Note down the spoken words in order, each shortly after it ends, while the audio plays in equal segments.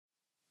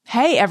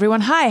Hey,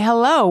 everyone. Hi.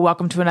 Hello.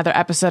 Welcome to another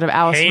episode of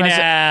Allison. Hey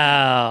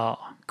now.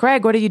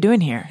 Greg, what are you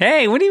doing here?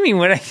 Hey, what do you mean?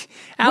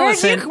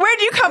 Allison,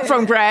 Where'd you come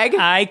from, Greg?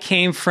 I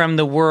came from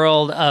the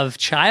world of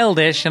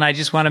Childish, and I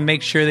just want to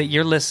make sure that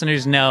your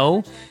listeners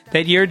know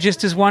that you're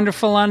just as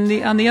wonderful on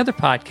the other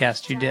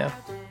podcast you do.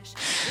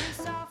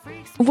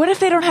 What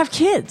if they don't have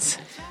kids?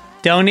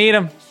 Don't need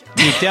them.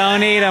 You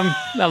don't need them.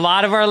 A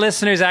lot of our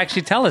listeners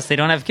actually tell us they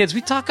don't have kids.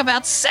 We talk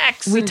about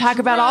sex. We talk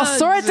about all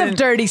sorts of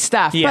dirty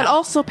stuff, Yeah. but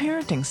also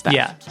parenting stuff.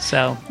 Yeah,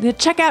 so.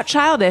 Check out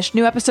Childish.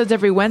 New episodes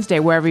every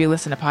Wednesday, wherever you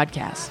listen to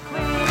podcasts.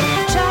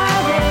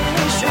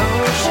 Childish,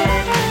 oh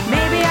shit,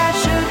 maybe I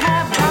should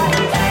have got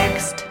it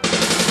fixed.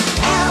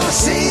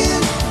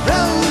 Allison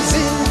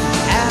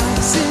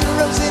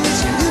Rosen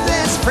is your new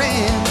best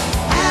friend.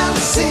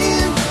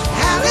 Allison,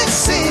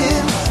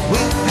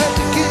 with her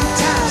the good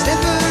times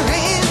never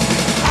end.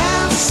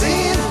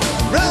 Allison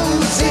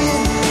Rosen,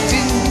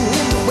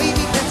 doing the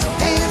wavy pencil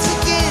dance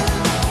again.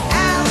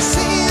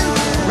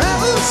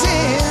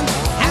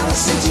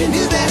 Allison's your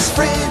new best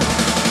friend.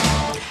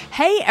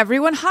 Hey,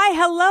 everyone. Hi.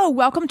 Hello.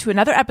 Welcome to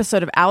another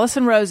episode of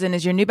Allison Rosen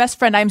is your new best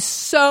friend. I'm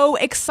so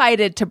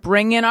excited to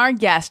bring in our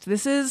guest.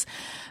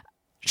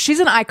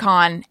 She's an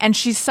icon, and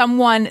she's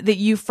someone that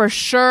you for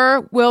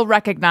sure will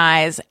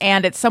recognize,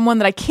 and it's someone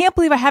that I can't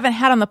believe I haven't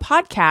had on the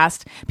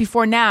podcast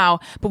before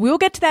now, but we will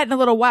get to that in a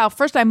little while.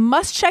 First, I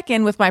must check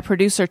in with my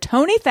producer,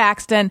 Tony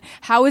Thaxton.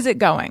 How is it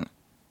going?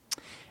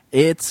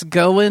 It's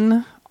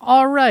going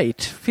all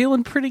right.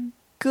 Feeling pretty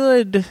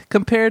good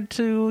compared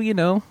to,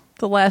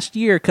 the last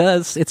year,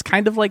 because it's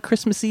kind of like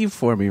Christmas Eve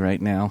for me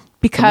right now.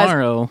 Because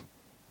tomorrow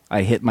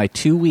I hit my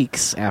 2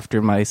 weeks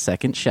after my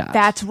second shot.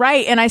 That's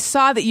right. And I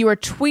saw that you were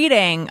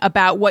tweeting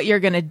about what you're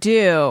going to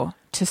do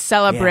to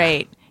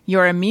celebrate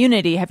your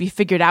immunity. Have you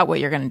figured out what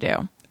you're going to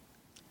do?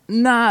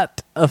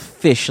 Not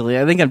officially.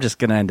 I think I'm just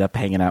going to end up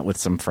hanging out with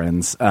some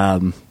friends.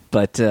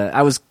 But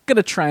I was going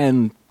to try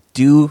and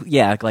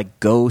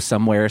go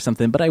somewhere or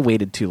something, but I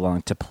waited too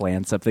long to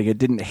plan something. It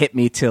didn't hit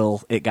me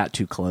till it got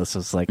too close. I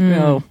was like,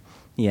 no,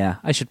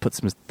 I should put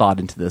some thought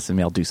into this and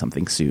maybe I'll do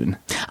something soon.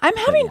 I'm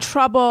having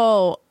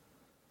trouble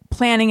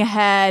planning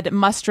ahead,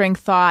 mustering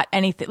thought,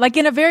 anything. Like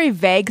in a very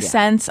vague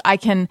sense, I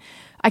can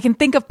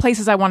think of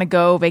places I want to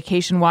go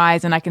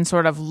vacation-wise, and I can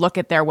sort of look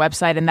at their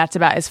website, and that's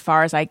about as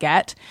far as I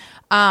get.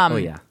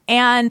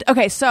 And,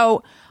 okay,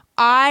 so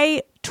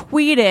I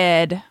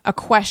tweeted a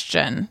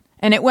question,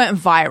 and it went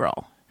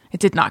viral. It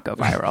did not go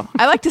viral.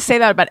 I like to say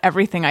that about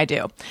everything I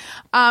do.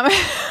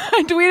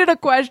 I tweeted a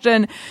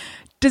question.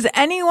 Does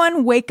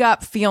anyone wake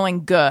up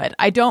feeling good?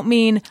 I don't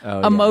mean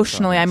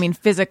emotionally, I mean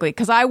physically.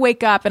 Because I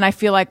wake up and I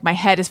feel like my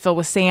head is filled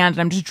with sand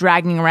and I'm just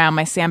dragging around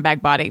my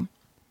sandbag body.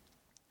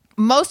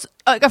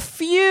 A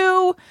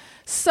few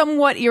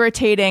somewhat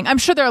irritating. I'm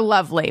sure they're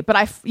lovely, but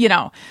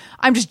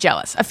I'm just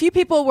jealous. A few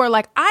people were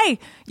like, I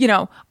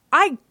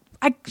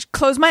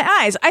close my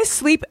eyes. I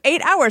sleep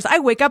 8 hours. I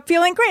wake up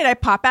feeling great. I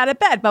pop out of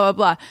bed, blah,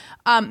 blah,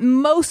 blah.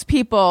 Most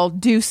people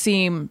do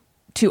seem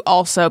to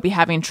also be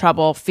having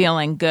trouble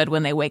feeling good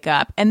when they wake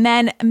up. And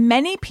then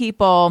many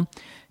people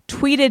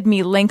tweeted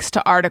me links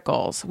to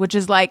articles, which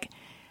is like,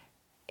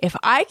 if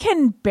I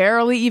can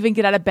barely even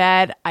get out of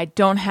bed, I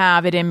don't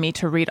have it in me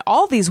to read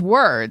all these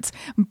words.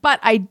 But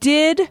I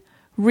did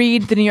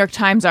read the New York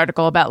Times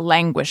article about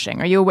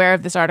languishing. Are you aware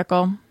of this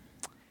article?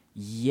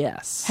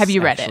 Yes. Have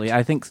you read it?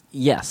 I think,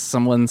 yes.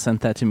 Someone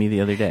sent that to me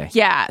the other day.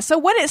 Yeah. So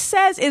what it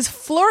says is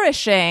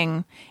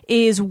flourishing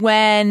is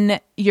when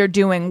you're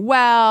doing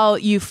well,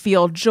 you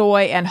feel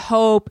joy and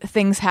hope,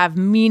 things have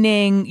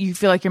meaning, you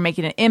feel like you're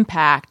making an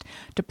impact.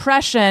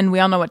 Depression, we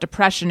all know what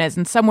depression is,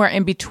 and somewhere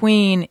in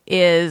between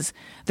is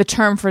the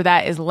term for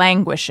that is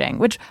languishing,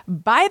 which,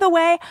 by the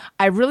way,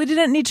 I really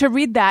didn't need to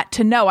read that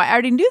to know. I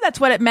already knew that's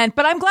what it meant,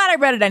 but I'm glad I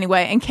read it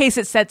anyway, in case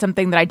it said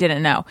something that I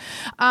didn't know.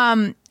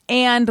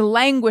 And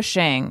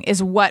languishing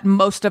is what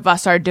most of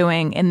us are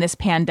doing in this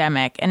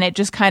pandemic. And it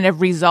just kind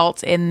of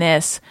results in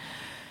this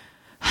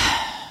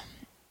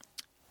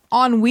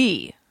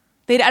ennui.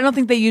 I don't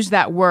think they use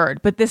that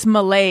word, but this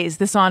malaise,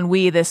 this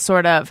ennui, this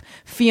sort of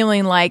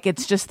feeling like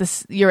it's just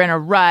this, you're in a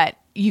rut.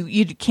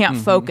 You can't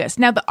focus.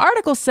 Now, the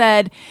article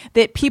said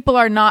that people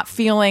are not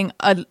feeling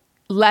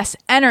less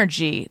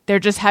energy. They're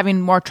just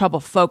having more trouble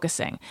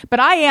focusing.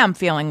 But I am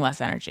feeling less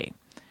energy.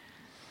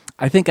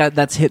 I think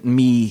that's hit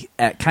me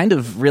at kind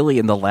of really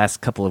in the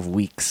last couple of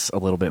weeks a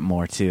little bit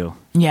more too.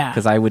 Yeah.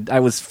 Because I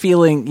was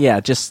feeling,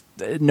 just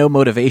no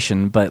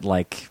motivation, but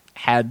like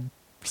had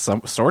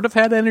some sort of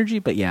had energy.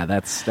 But yeah,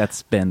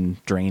 that's been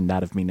drained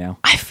out of me now.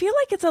 I feel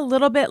like it's a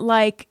little bit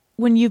like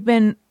when you're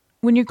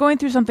going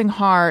through something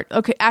hard.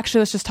 Okay,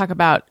 actually, let's just talk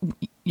about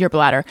your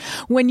bladder.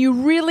 When you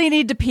really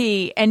need to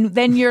pee and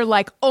then you're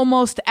like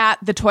almost at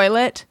the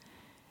toilet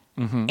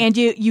and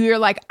you're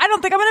like, I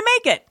don't think I'm going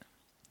to make it.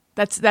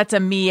 That's a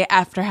me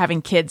after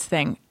having kids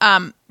thing.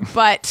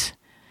 But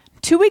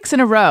 2 weeks in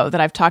a row that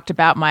I've talked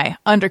about my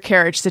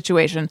undercarriage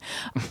situation.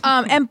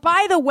 And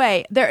by the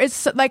way, there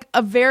is like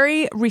a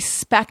very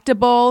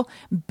respectable,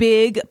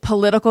 big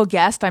political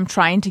guest I'm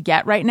trying to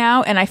get right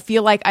now. And I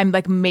feel like I'm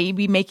like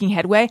maybe making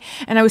headway.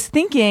 And I was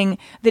thinking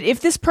that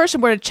if this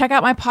person were to check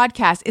out my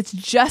podcast, it's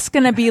just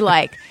going to be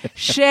like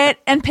shit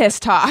and piss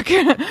talk,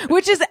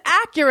 which is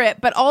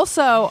accurate. But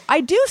also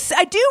I do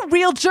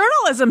real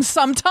journalism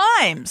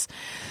sometimes.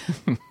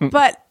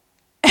 But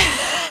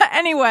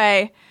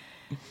anyway,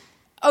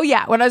 oh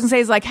yeah, what I was gonna say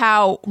is like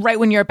how right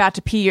when you're about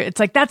to pee, it's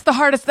like that's the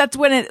hardest. That's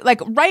when it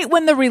like right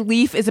when the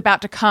relief is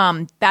about to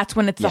come. That's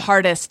when it's the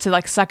hardest to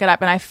like suck it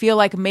up. And I feel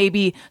like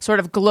maybe sort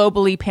of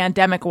globally,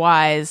 pandemic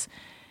wise,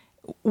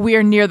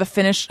 we're near the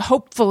finish.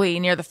 Hopefully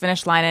near the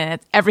finish line,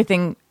 and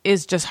everything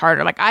is just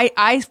harder. Like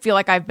I feel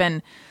like I've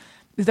been,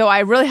 though I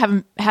really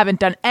haven't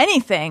done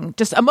anything,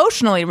 just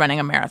emotionally running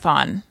a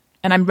marathon,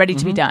 and I'm ready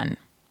to be done.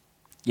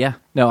 Yeah.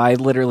 No, I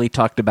literally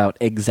talked about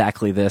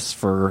exactly this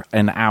for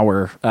an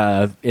hour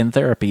in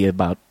therapy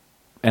about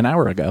an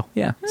hour ago.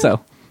 Yeah.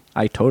 So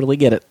I totally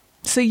get it.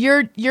 So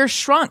you're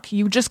shrunk.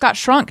 You just got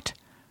shrunked.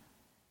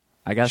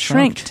 I got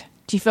Shrinked.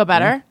 Do you feel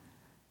better?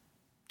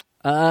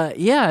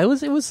 Yeah, it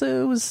was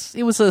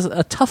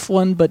a tough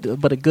one, but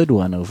a good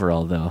one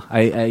overall though.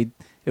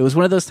 It was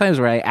one of those times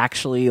where I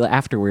actually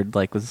afterward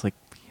was like,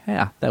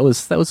 yeah, that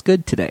was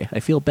good today. I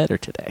feel better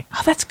today.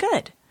 Oh, that's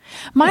good.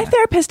 My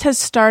therapist has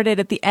started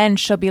at the end.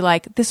 She'll be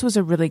like, this was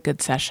a really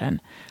good session.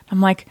 I'm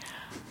like,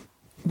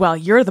 well,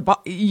 you're the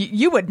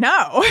you would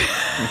know.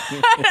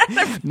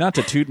 Not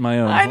to toot my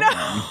own I know.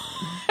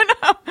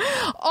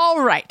 horn.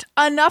 All right.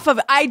 Enough of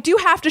it. I do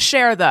have to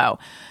share, though.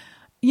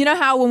 You know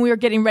how when we were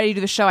getting ready to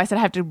do the show, I said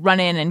I have to run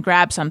in and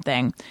grab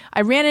something.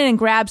 I ran in and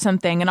grabbed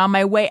something, and on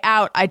my way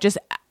out, I just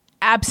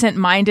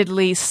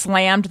absent-mindedly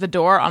slammed the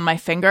door on my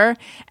finger,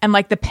 and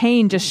like the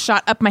pain just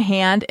shot up my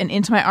hand and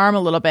into my arm a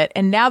little bit,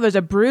 and now there's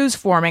a bruise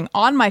forming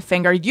on my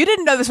finger. You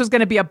didn't know this was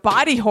going to be a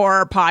body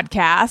horror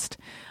podcast.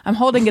 I'm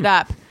holding it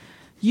up.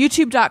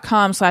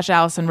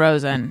 YouTube.com/Allison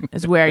Rosen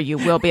is where you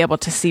will be able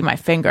to see my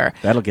finger.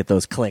 That'll get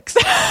those clicks.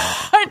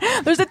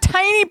 There's a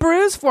tiny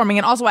bruise forming,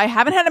 and also I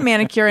haven't had a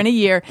manicure in a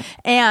year,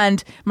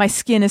 and my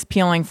skin is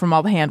peeling from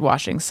all the hand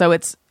washing, so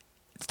it's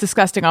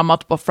disgusting on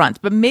multiple fronts.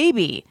 But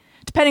maybe,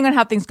 depending on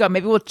how things go,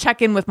 maybe we'll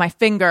check in with my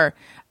finger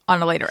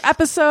on a later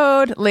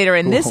episode, later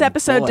in this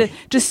episode, boy. to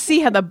just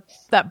see how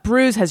that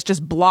bruise has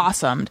just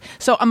blossomed.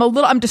 So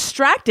I'm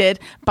distracted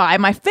by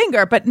my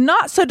finger, but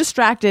not so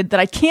distracted that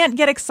I can't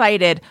get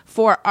excited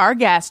for our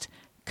guest,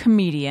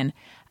 comedian,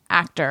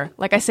 actor.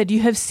 Like I said,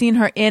 you have seen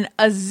her in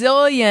a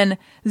zillion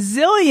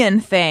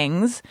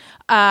things.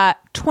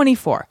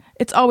 24.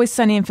 It's Always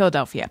Sunny in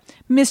Philadelphia.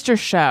 Mr.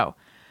 Show.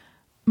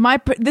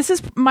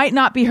 This might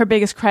not be her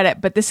biggest credit,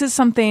 but this is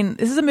a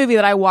movie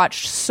that I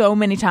watched so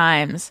many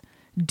times.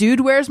 Dude,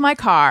 Where's My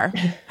Car?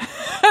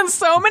 And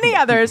so many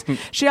others.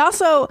 She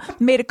also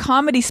made a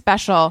comedy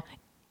special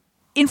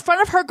in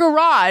front of her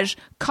garage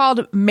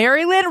called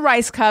Mary Lynn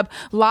Rice Cub,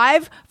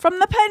 live from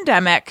the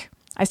pandemic.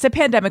 I said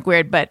pandemic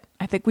weird, but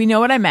I think we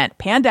know what I meant.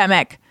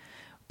 Pandemic.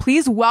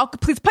 Please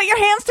put your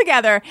hands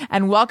together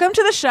and welcome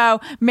to the show,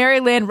 Mary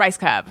Lynn Rice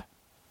Cub.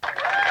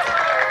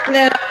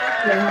 Hello.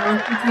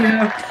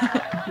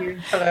 Thank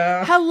you.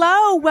 Hello.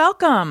 Hello,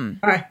 welcome.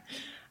 Hi.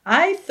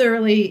 I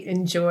thoroughly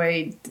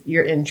enjoyed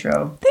your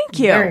intro. Thank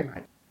you. Very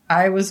much.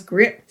 I was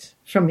gripped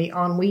from the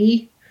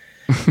ennui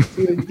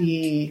to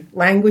the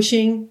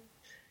languishing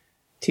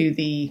to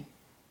the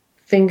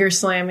finger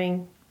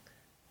slamming.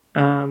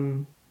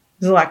 There's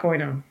a lot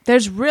going on.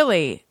 There's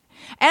really,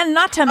 and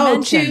not to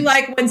mention. To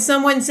like when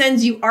someone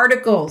sends you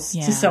articles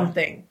Yeah. to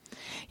something.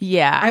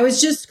 Yeah. I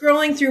was just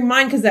scrolling through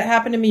mine because that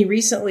happened to me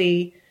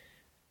recently.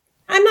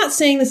 I'm not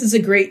saying this is a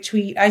great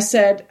tweet. I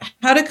said,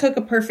 how to cook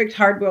a perfect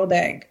hard-boiled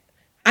egg.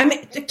 I'm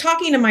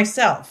talking to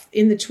myself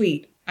in the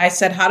tweet. I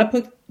said, how to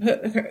cook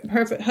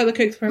perfect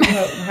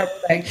hard-boiled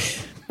egg.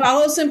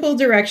 Follow simple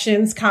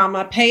directions,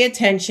 comma, pay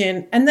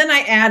attention. And then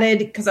I added,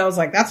 because I was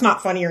like, that's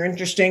not funny or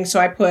interesting. So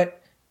I put,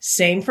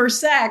 same for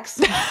sex.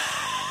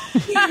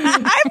 That's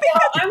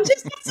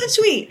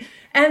a tweet.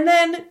 And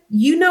then,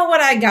 you know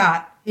what I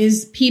got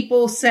is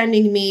people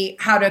sending me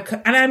how to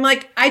cook. And I'm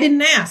like, I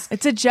didn't ask.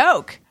 It's a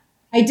joke.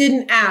 I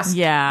didn't ask.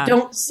 Yeah.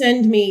 Don't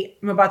send me,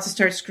 I'm about to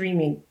start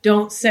screaming.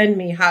 Don't send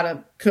me how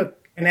to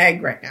cook an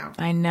egg right now.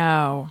 I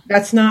know.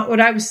 That's not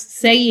what I was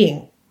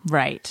saying.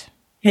 Right.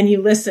 Can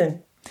you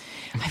listen?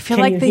 I feel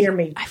Can like you they hear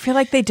me? I feel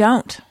like they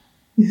don't.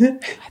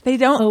 They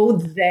don't. Oh,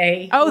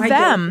 they. Oh, Why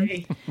them. don't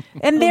they?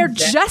 And they're them.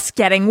 just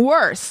getting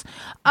worse.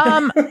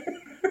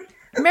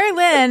 Mary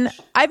Lynn,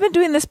 I've been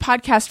doing this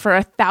podcast for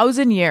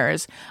 1,000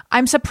 years.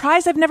 I'm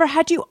surprised I've never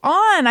had you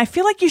on. I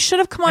feel like you should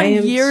have come on I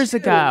am years too.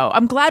 ago.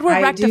 I'm glad we're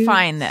I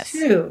rectifying do this.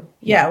 Too.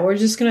 Yeah, we're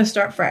just going to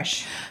start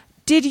fresh.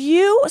 So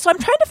I'm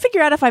trying to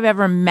figure out if I've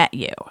ever met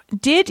you.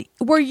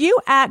 Were you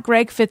at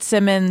Greg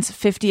Fitzsimmons'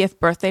 50th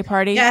birthday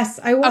party? Yes,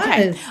 I was.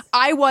 Okay.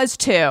 I was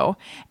too.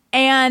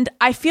 And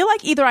I feel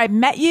like either I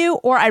met you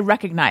or I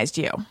recognized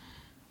you.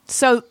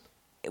 So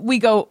we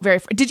go very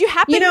far. Did you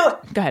happen? You know-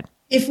 Go ahead.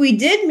 If we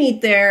did meet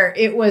there,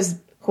 it was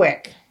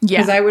quick. Yeah.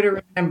 Because I would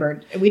have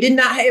remembered. We did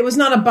not, it was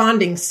not a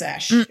bonding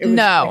sesh. It was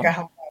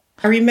no.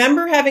 I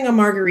remember having a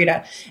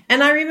margarita,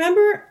 and I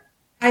remember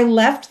I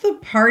left the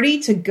party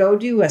to go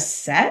do a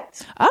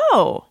set,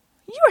 Oh,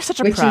 you are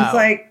such a which pro. is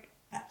like,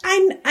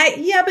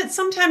 yeah, but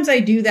sometimes I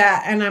do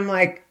that and I'm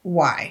like,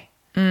 why?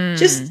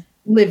 Just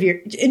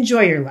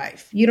enjoy your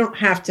life. You don't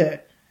have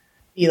to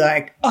be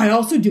like, I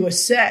also do a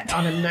set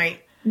on a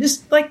night.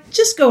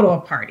 Just go to a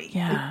party.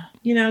 Yeah.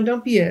 You know,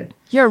 don't be a...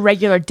 You're a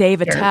regular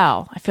Dave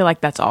Attell. I feel like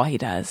that's all he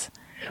does.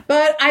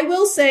 But I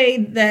will say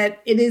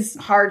that it is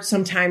hard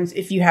sometimes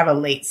if you have a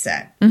late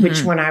set,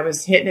 which when I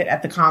was hitting it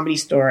at the Comedy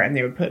Store and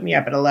they would put me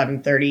up at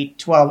 11:30,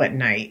 12 at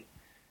night,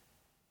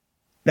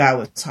 that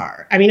was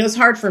hard. I mean, it was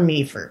hard for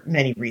me for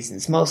many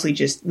reasons, mostly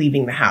just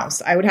leaving the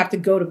house. I would have to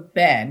go to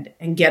bed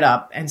and get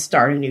up and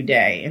start a new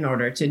day in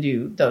order to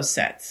do those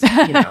sets,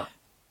 you know.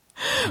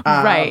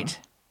 Right.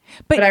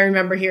 But I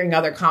remember hearing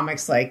other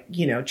comics like,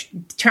 you know,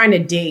 trying to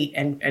date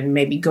and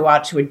maybe go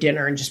out to a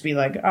dinner and just be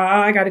like, oh,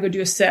 I got to go do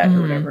a set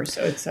or whatever.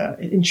 So it's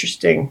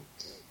interesting.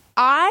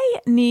 I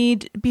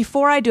need,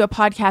 before I do a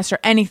podcast or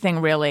anything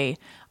really,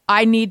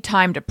 I need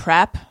time to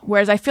prep.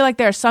 Whereas I feel like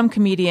there are some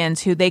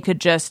comedians who they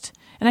could just,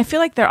 and I feel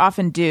like they're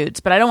often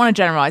dudes, but I don't want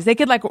to generalize. They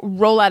could like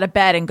roll out of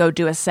bed and go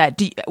do a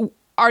set.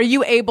 Are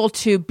you able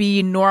to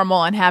be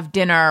normal and have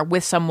dinner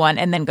with someone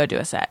and then go do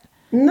a set?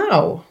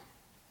 No,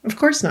 of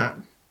course not.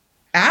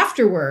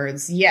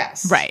 Afterwards,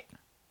 yes. Right.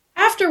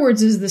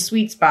 Afterwards is the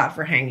sweet spot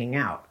for hanging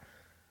out.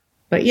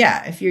 But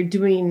yeah, if you're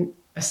doing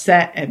a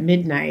set at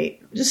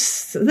midnight,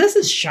 this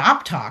is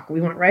shop talk.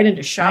 We went right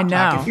into shop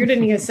talk. If you're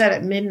doing a set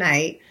at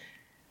midnight,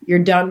 you're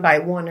done by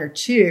 1 or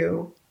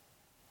 2.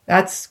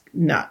 That's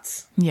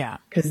nuts. Yeah.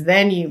 Because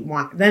then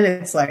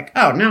it's like,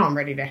 oh, now I'm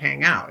ready to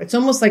hang out. It's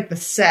almost like the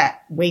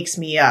set wakes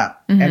me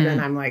up. And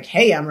then I'm like,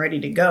 hey, I'm ready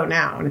to go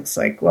now. And it's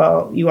like,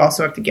 well, you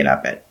also have to get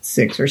up at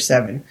 6 or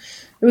 7.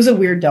 It was a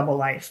weird double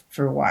life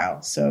for a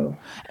while. So,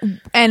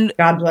 and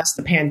God bless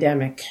the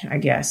pandemic, I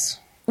guess.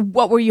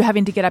 What were you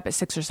having to get up at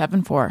 6 or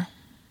 7 for?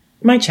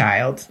 My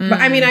child. But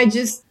I mean, I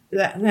just,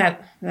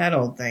 that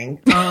old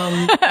thing. But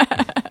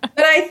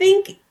I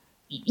think,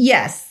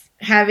 yes,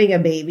 having a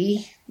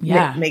baby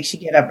makes you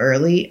get up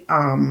early.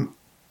 And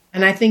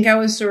I think I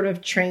was sort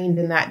of trained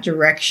in that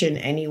direction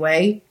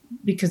anyway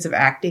because of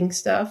acting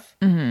stuff.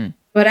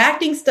 But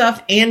acting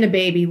stuff and a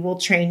baby will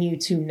train you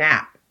to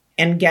nap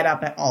and get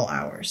up at all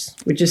hours,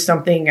 which is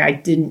something I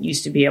didn't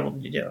used to be able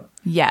to do.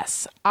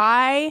 Yes.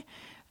 I'm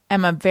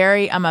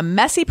a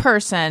messy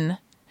person,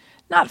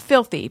 not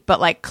filthy,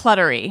 but like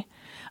cluttery.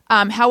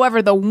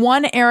 However, the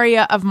one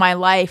area of my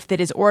life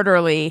that is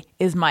orderly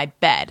is my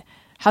bed.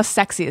 How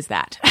sexy is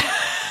that?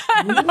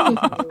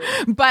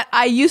 But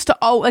I used to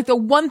the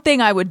one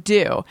thing I would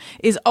do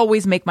is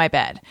always make my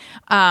bed.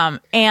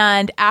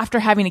 And after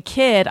having a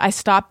kid, I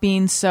stopped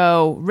being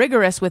so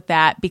rigorous with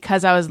that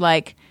because I was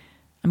like,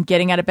 I'm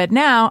getting out of bed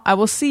now. I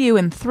will see you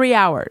in 3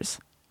 hours.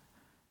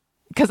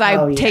 Because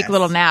I take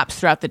little naps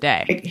throughout the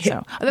day.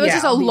 So it was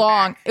just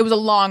it was a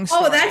long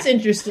story. Oh, that's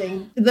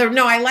interesting.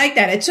 No, I like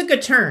that. It took a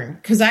turn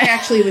because I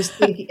actually was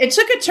thinking it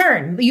took a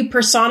turn. You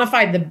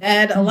personified the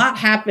bed. A lot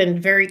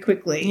happened very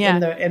quickly in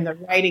the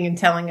writing and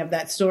telling of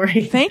that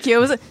story. Thank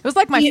you. It was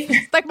like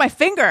my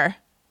finger.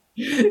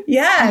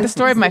 Yeah, the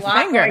story of my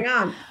finger. Going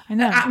on. I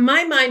know.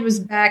 My mind was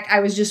back.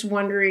 I was just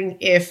wondering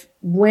if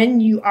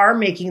when you are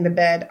making the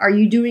bed, are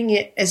you doing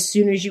it as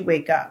soon as you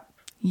wake up?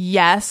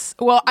 Yes.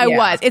 Well, I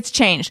was. It's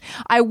changed.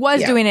 I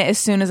was doing it as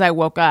soon as I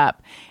woke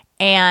up,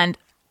 and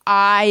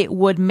I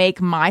would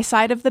make my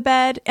side of the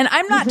bed. And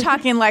I'm not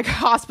talking like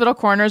hospital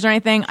corners or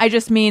anything. I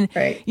just mean,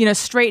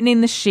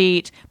 straightening the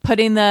sheet,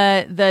 putting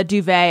the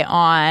duvet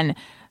on,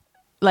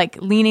 like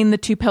leaning the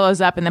 2 pillows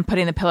up and then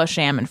putting the pillow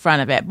sham in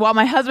front of it while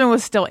my husband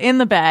was still in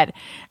the bed.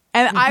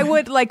 And I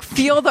would like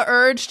feel the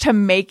urge to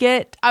make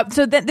it.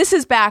 So this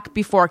is back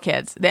before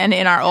kids, then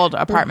in our old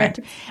apartment.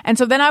 And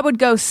so then I would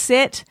go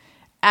sit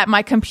at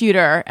my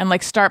computer and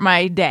like start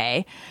my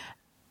day.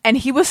 And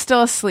he was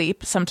still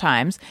asleep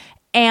sometimes.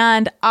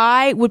 And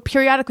I would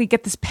periodically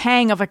get this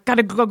pang of like,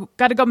 gotta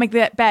go make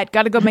that bed,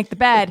 gotta go make the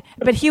bed.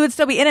 But he would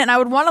still be in it. And I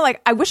would want to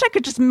I wish I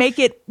could just make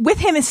it with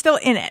him and still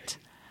in it.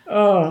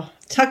 Oh,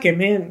 tuck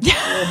him in. A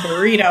little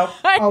burrito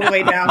all the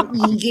way down.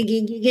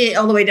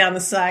 All the way down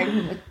the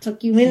side.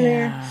 Tuck you in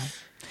there.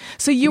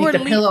 So you were the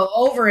pillow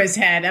over his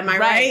head. Am I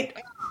right?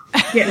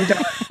 Getting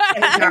dark.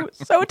 I'm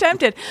so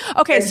tempted.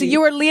 Okay, so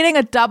you were leading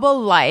a double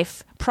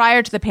life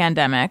prior to the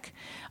pandemic.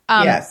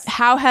 Yes.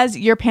 How has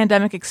your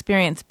pandemic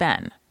experience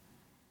been?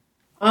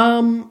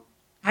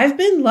 I've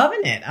been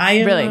loving it.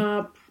 Really?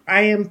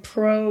 I am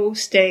pro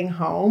staying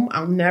home.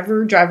 I'll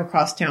never drive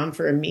across town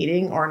for a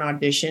meeting or an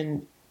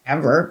audition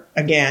ever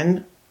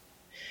again.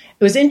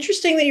 It was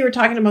interesting that you were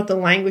talking about the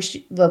languish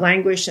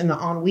and the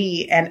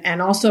ennui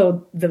and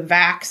also the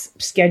vax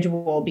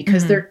schedule,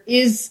 because there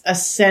is a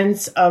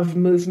sense of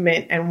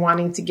movement and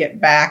wanting to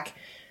get back.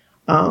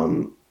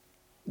 I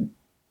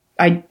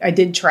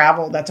did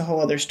travel. That's a whole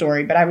other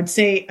story. But I would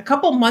say a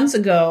couple months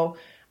ago,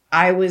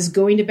 I was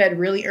going to bed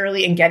really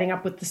early and getting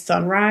up with the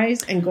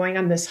sunrise and going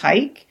on this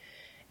hike.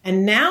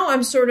 And now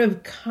I'm sort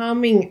of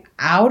coming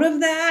out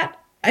of that,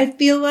 I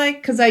feel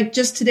like,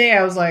 because today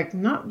I was like,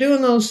 not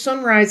doing those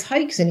sunrise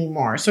hikes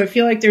anymore. So I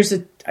feel like there's a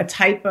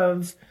type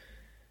of,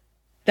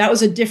 that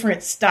was a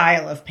different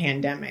style of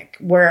pandemic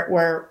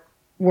where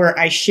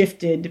I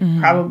shifted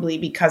probably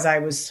because I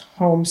was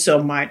home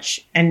so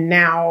much, and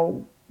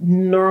now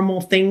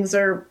normal things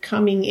are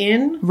coming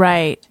in.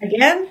 Right.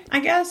 Again, I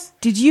guess.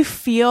 Did you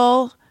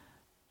feel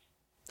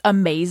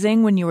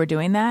amazing when you were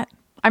doing that?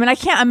 I mean, I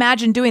can't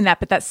imagine doing that,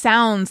 but that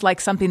sounds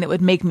like something that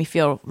would make me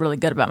feel really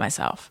good about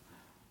myself.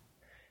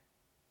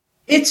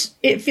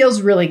 It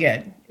feels really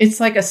good.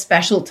 It's like a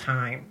special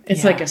time.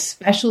 It's Yeah. like a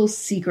special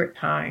secret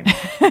time.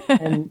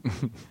 And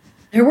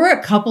there were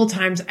a couple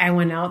times I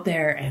went out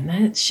there and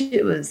that shit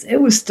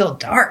it was still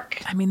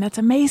dark. I mean, that's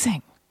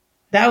amazing.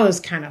 That was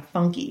kind of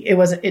funky.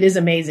 It is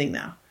amazing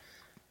though.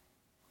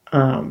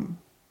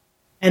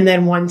 And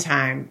then one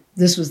time,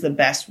 this was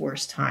the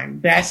worst time.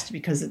 Best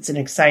because it's an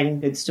exciting,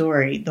 good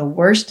story. The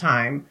worst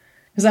time,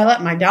 because I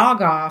let my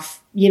dog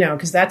off,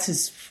 because that's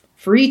his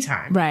free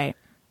time. Right.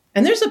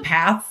 And there's a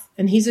path,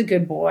 and he's a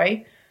good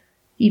boy.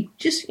 He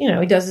just, he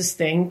does his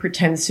thing,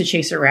 pretends to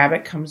chase a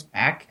rabbit, comes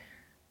back.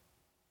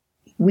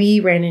 We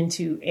ran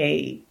into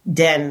a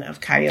den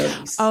of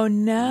coyotes Oh,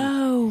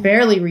 no.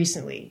 fairly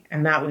recently,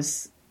 and that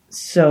was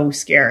so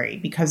scary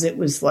because it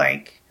was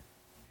like,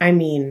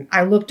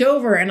 I looked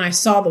over and I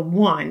saw the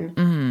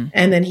one,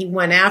 and then he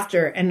went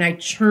after, and I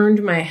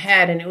turned my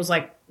head, and it was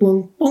like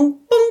boom, boom,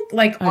 boom,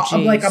 like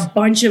geez. like a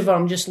bunch of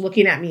them just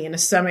looking at me in a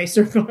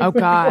semicircle. Oh,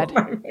 God.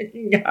 Oh, my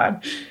fucking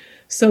God.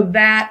 So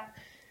that,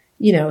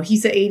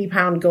 he's an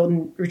 80-pound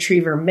golden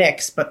retriever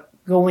mix, but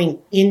going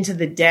into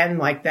the den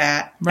like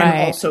that, Right.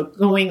 and also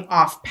going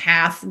off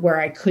path where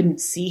I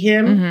couldn't see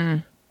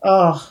him.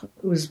 Oh,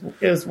 it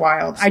was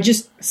wild. I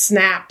just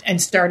snapped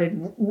and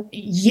started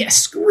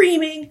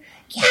screaming,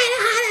 "Get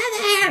out of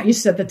there!"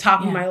 Just at the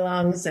top of my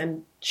lungs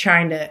and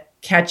trying to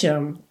catch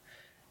him.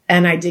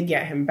 And I did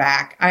get him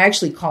back. I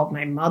actually called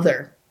my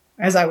mother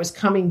as I was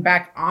coming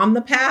back on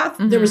the path.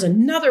 There was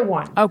another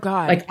one. Oh,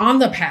 God. Like on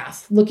the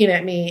path looking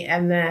at me.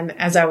 And then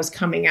as I was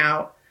coming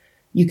out,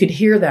 you could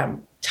hear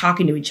them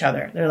talking to each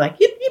other. They're like,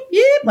 yip, yip,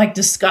 yip, like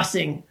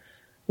discussing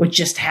what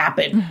just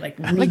happened. Like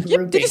regrouping.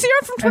 Yip, did you see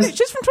her from 20?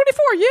 She's from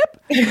 24.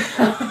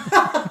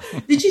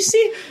 Yip. Did you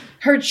see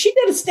her? She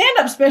did a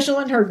stand-up special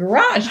in her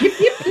garage. Yip,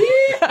 yip,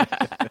 yip.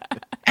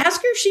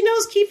 Ask her if she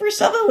knows Kiefer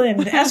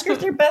Sutherland. Ask her if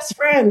they're best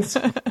friends.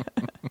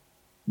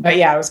 But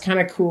yeah, it was kind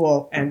of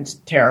cool and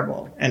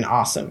terrible and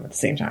awesome at the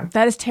same time.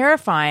 That is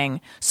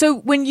terrifying. So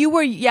when you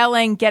were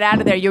yelling, "Get out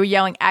of there," you were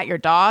yelling at your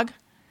dog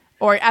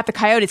or at the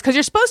coyotes? Because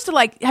you're supposed to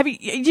do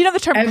you know the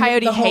term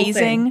coyote The whole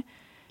hazing? thing.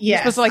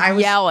 Yes, You're supposed to I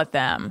was- yell at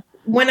them.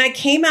 When I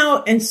came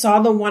out and saw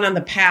the one on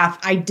the path,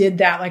 I did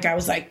that. Like I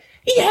was like,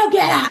 "Yeah,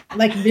 get out!"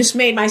 Like just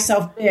made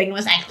myself big and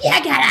was like, "Yeah,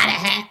 get out of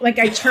here!" Like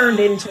I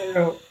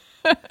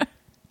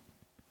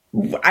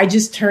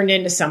just turned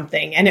into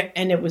something,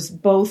 and it was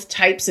both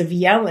types of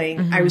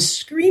yelling. I was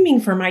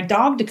screaming for my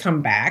dog to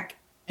come back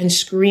and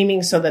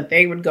screaming so that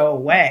they would go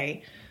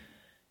away.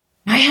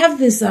 I have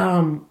this.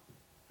 I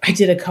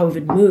did a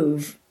COVID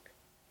move,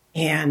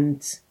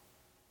 and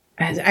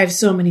I have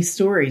so many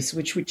stories.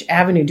 Which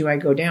avenue do I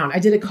go down? I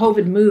did a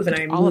COVID move, and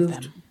I All of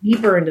moved them.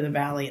 deeper into the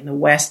valley in the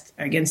west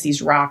against these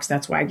rocks.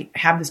 That's why I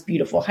have this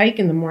beautiful hike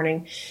in the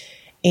morning.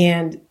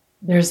 And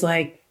there's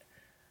like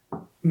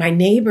my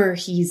neighbor.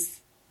 He's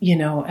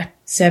a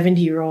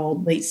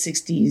 70-year-old, late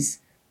 60s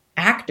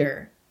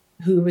actor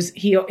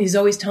he's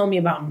always telling me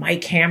about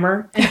Mike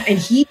Hammer, and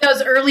he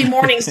does early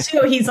mornings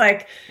too. He's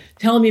like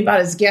telling me about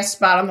his guest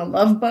spot on the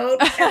Love Boat.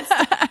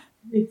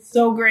 It's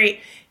so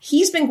great.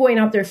 He's been going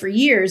out there for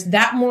years.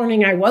 That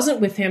morning I wasn't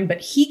with him, but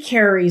he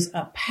carries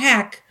a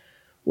pack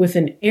with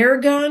an air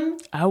gun.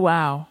 Oh,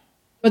 wow.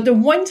 But the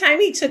one time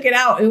he took it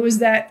out, it was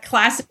that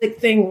classic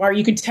thing where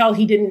you could tell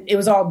it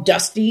was all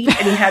dusty and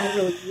he hadn't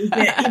really used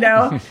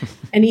it,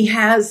 And he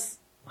has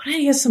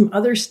some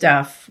other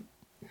stuff.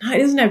 He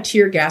doesn't have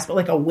tear gas, but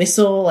like a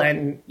whistle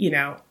and,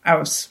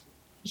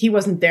 he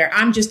wasn't there.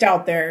 I'm just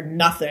out there,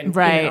 nothing.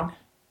 Right.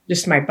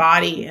 Just my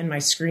body and my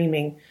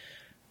screaming.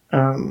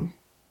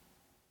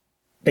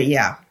 But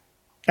yeah,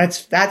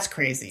 that's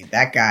crazy.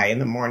 That guy in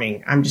the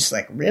morning, I'm just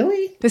like,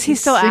 really? Does he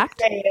still It's act?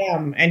 6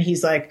 a.m. and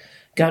he's like,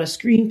 got a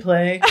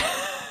screenplay.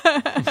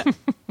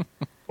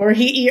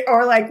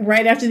 or like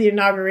right after the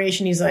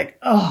inauguration, he's like,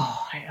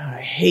 oh,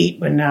 I hate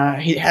when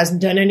he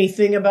hasn't done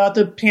anything about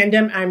the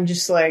pandemic. I'm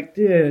just like,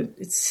 dude,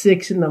 it's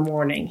 6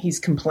 a.m. He's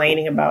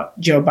complaining about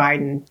Joe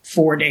Biden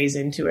 4 days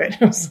into it.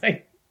 I was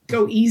like,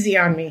 go easy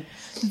on me.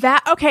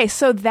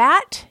 So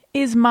that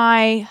is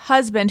my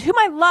husband, whom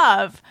I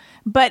love,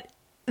 but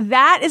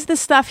that is the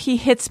stuff he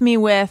hits me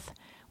with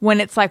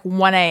when it's like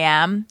 1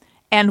 a.m.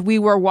 and we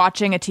were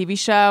watching a TV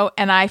show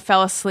and I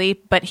fell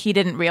asleep, but he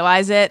didn't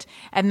realize it.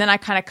 And then I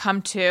kind of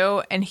come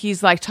to and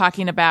he's like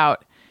talking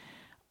about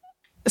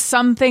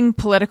something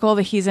political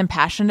that he's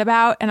impassioned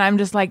about. And I'm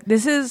just like,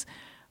 this is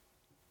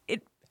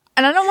it.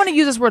 And I don't want to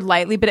use this word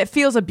lightly, but it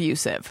feels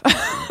abusive.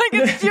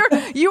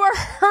 You are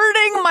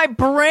hurting my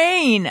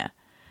brain.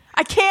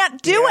 I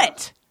can't do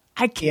it.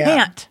 I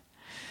can't.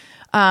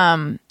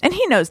 And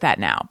he knows that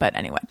now. But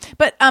anyway, So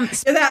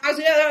that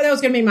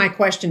was going to be my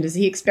question. Does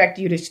he expect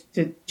you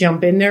to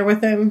jump in there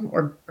with him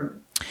or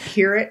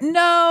hear it?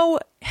 no,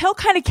 he'll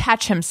kind of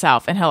catch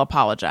himself and he'll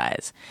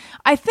apologize.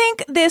 I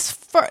think this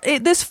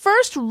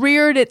first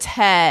reared its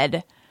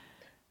head.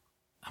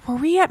 Were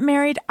we yet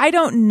married? I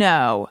don't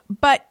know.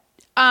 But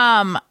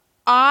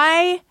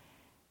I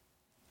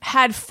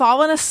had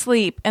fallen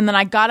asleep and then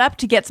I got up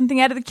to get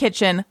something out of the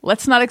kitchen.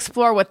 Let's not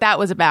explore what that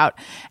was about.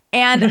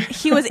 And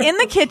he was in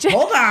the kitchen.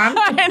 Hold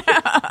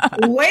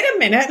on. Wait a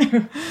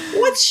minute.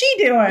 What's she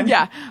doing?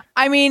 Yeah.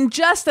 I mean,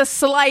 just a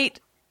slight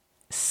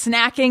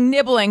snacking,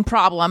 nibbling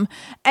problem.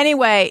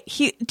 Anyway,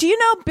 do you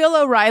know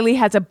Bill O'Reilly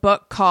has a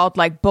book called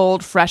like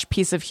Bold, Fresh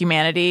Piece of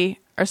Humanity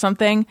or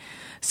something?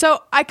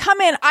 So I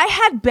come in, I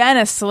had been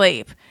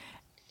asleep.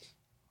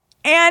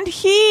 And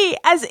he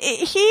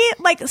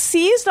like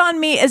seized on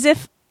me as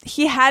if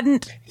he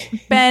hadn't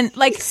been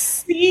like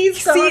he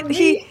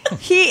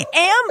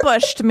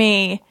ambushed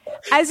me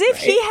as if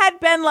he had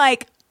been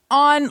like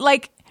on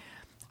like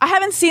I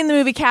haven't seen the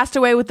movie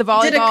Castaway with the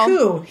volleyball. He did a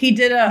coup. He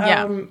did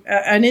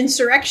an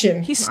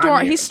insurrection. He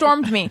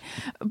stormed me,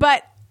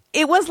 but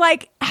it was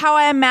like how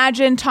I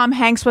imagined Tom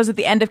Hanks was at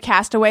the end of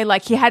Castaway.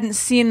 Like he hadn't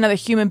seen another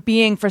human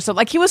being for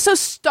like he was so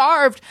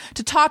starved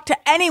to talk to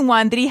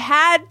anyone that he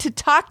had to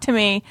talk to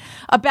me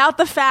about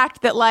the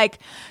fact that like,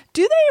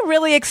 do they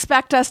really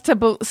expect us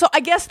to? So I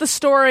guess the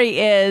story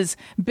is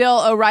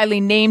Bill O'Reilly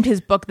named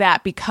his book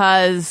that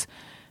because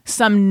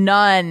some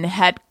nun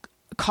had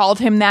called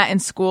him that in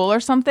school or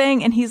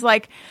something, and he's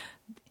like.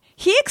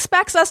 He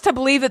expects us to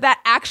believe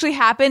that actually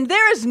happened.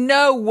 There is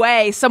no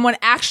way someone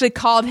actually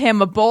called him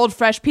a bold,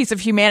 fresh piece of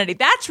humanity.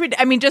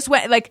 Just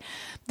went like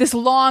this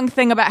long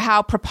thing about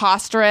how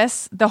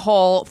preposterous the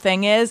whole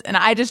thing is. And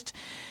I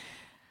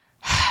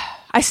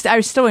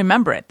still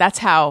remember it. That's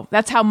how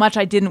much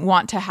I didn't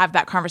want to have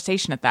that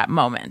conversation at that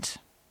moment.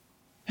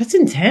 That's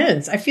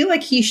intense. I feel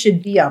like he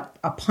should be a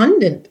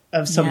pundit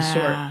of some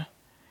sort.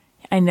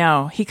 I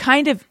know.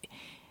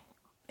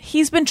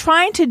 He's been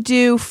trying to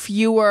do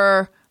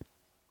fewer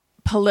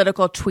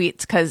political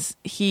tweets because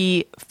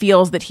he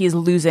feels that he's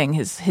losing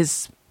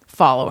his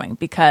following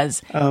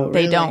because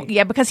they don't.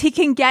 Yeah, because he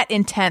can get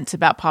intense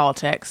about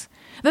politics.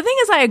 The thing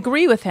is, I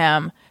agree with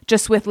him,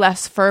 just with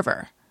less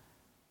fervor.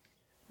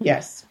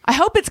 Yes. I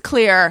hope it's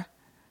clear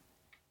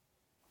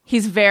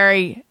he's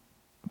very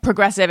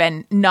progressive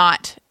and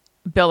not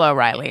Bill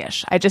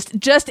O'Reilly-ish. I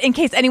just in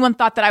case anyone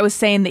thought that I was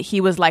saying that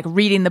he was like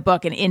reading the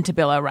book and into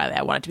Bill O'Reilly,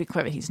 I wanted to be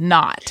clear that he's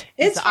not.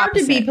 It's hard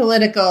to be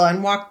political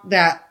and walk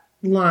that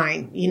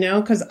line,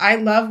 because I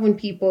love when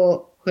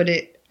people put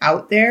it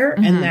out there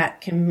and that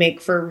can make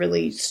for a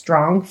really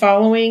strong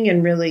following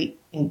and really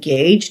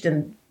engaged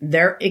and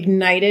they're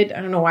ignited.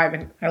 I don't know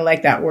why I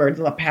like that word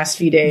the past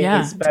few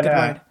days, but a good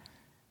word.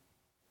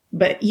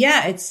 But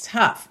yeah, it's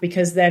tough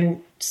because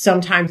then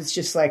sometimes it's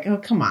just like, oh,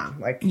 come on.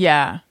 Like,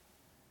 yeah.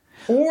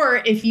 Or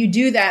if you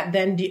do that,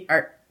 then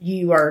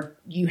you are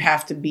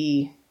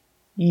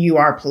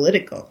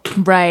political.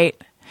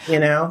 Right.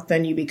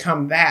 Then you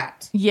become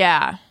that.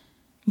 Yeah.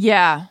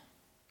 Yeah.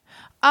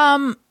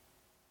 I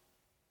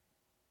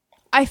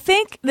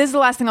think this is the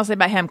last thing I'll say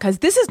about him because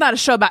this is not a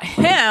show about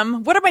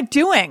him. What am I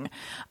doing?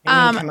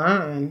 Come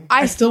on.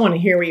 I still want to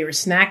hear what you were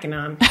snacking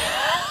on.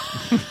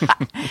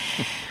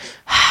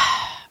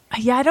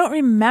 Yeah, I don't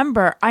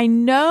remember. I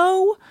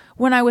know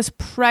when I was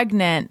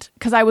pregnant,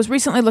 because I was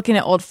recently looking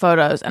at old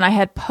photos and I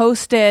had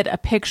posted a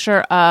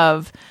picture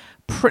of,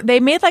 they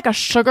made like a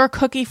sugar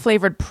cookie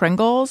flavored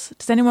Pringles.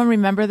 Does anyone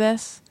remember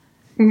this?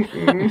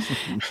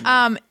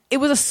 It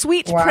was a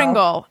sweet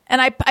Pringle,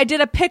 and I did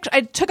a picture.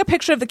 I took a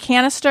picture of the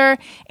canister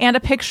and a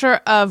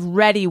picture of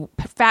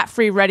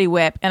fat-free Ready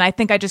Whip, and I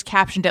think I just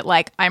captioned it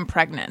like "I'm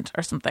pregnant"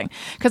 or something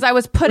because I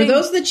was putting. Were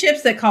those the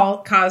chips that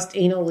caused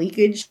anal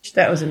leakage?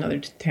 That was another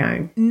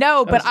time.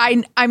 No, but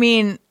I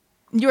mean,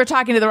 you were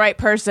talking to the right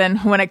person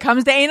when it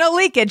comes to anal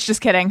leakage.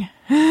 Just kidding.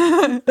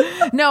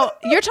 No,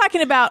 you're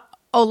talking about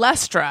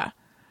Olestra.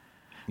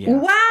 Yeah.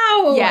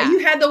 Wow! Yeah. You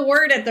had the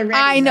word at the ready.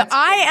 I know.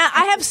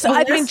 I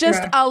have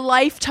just a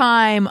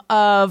lifetime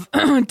of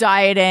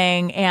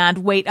dieting and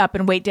weight up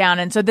and weight down,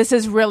 and so this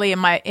is really in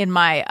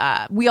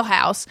my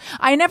wheelhouse.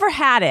 I never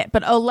had it,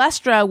 but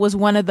Olestra was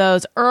one of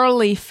those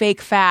early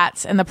fake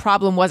fats, and the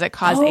problem was it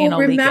caused anal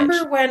leakage.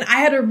 Remember when I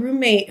had a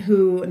roommate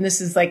who, and this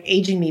is like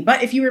aging me,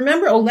 but if you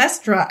remember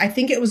Olestra, I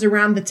think it was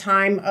around the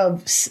time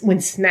of when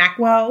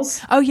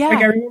Snackwells. Oh yeah, like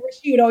I remember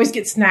she would always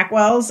get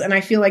Snackwells, and I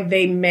feel like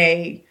they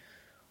may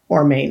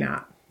or may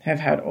not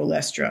have had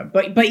Olestra.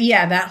 But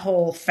yeah, that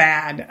whole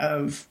fad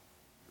of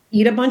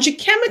eat a bunch of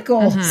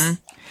chemicals.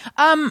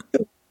 Mm-hmm.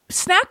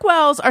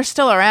 Snackwells are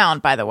still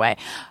around, by the way.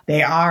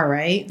 They are,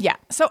 right? Yeah.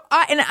 So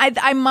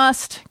I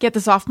must get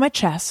this off my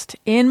chest.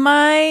 In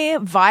my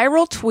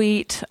viral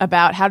tweet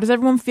about how does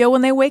everyone feel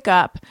when they wake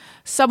up,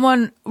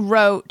 someone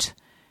wrote,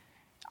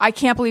 I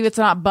can't believe it's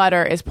not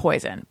butter is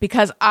poison,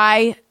 because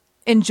I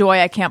enjoy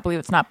I can't believe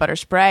it's not butter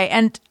spray.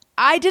 And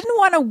I didn't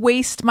want to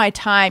waste my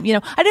time. You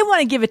know, I didn't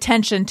want to give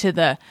attention to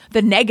the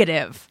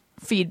negative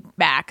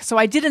feedback. So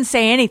I didn't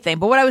say anything.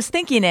 But what I was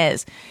thinking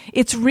is,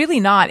 it's really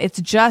not. It's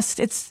just,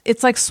 it's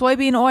like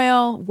soybean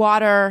oil,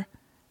 water,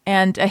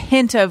 and a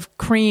hint of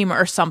cream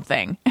or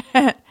something.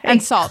 And Hey,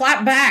 salt.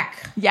 Clap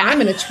back. Yeah. I'm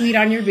going to tweet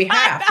on your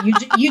behalf.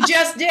 You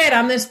just did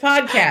on this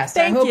podcast.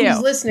 Thank I hope you. he's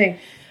listening.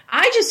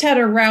 I just had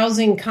a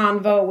rousing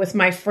convo with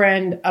my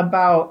friend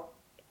about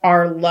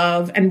our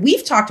love, and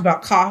we've talked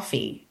about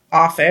coffee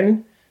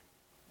often.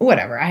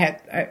 Whatever.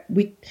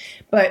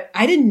 But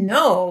I didn't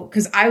know,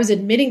 because I was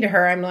admitting to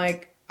her, I'm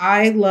like,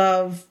 I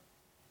love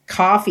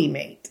Coffee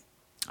Mate,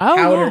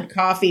 powdered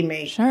Coffee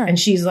Mate. Sure. And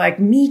she's like,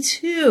 me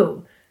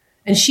too.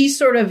 And she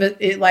sort of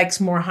it likes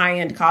more high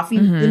end coffee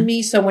than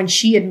me. So when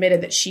she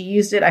admitted that she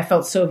used it, I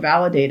felt so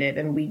validated.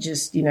 And we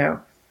just,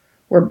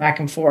 we're back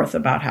and forth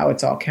about how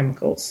it's all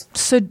chemicals.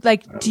 So,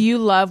 like, do you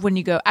love when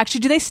you go? Actually,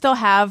 do they still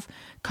have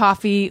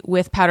coffee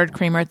with powdered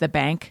creamer at the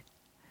bank?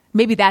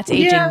 Maybe that's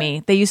aging Yeah.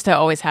 me. They used to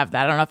always have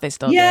that. I don't know if they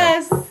still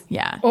Yes. do.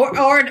 Yeah.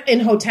 Or in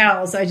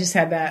hotels. I just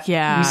had that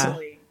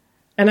recently.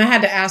 And I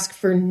had to ask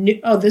for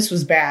this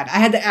was bad. I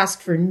had to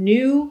ask for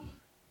new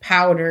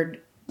powdered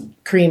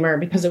creamer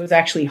because it was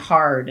actually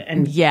hard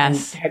and,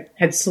 Yes. and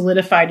had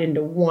solidified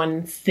into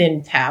one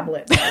thin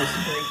tablet that was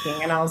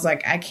breaking. And I was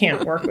like, I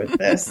can't work with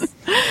this.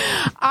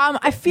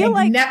 I feel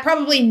like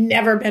Probably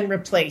never been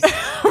replaced.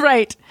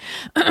 right.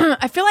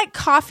 I feel like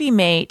Coffee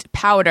Mate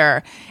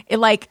powder, it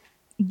like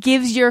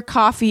gives your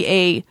coffee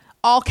a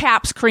all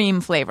caps cream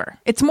flavor.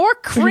 It's more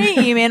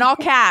cream in all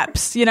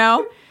caps,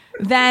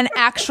 than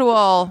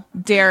actual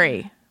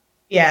dairy.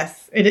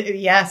 Yes.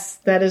 Yes,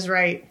 that is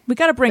right. We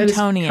got to bring That is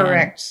Tony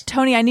correct. in.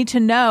 Tony, I need to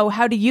know,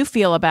 how do you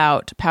feel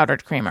about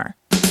powdered creamer?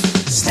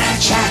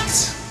 Snack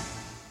Chat.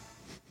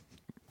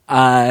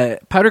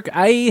 Powder.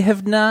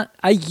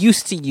 I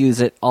used to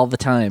use it all the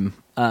time.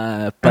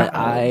 But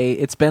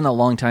it's been a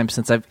long time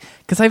since I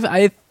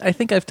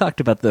think I've talked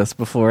about this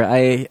before.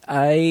 I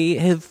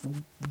have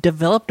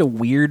developed a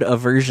weird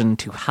aversion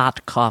to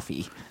hot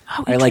coffee.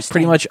 Oh, I like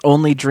pretty interesting. much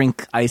only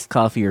drink iced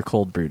coffee or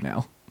cold brew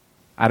now.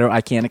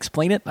 I can't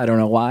explain it. I don't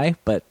know why,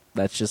 but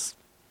that's just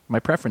my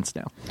preference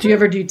now. Do you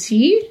ever do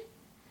tea?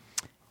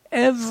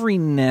 Every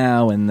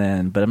now and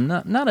then, but I'm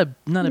not a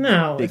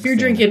No. big If you're fan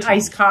drinking of tea.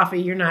 iced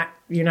coffee, you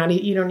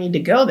don't need to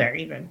go there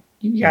even.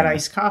 You got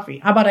iced coffee.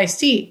 How about iced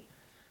tea?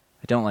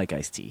 I don't like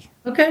iced tea.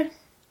 Okay.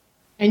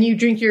 And you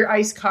drink your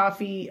iced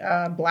coffee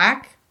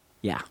black?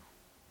 Yeah.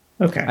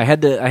 Okay. I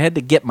had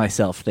to get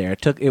myself there.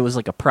 It was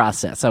like a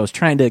process. I was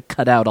trying to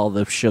cut out all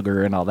the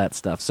sugar and all that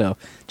stuff. So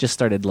just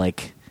started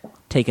like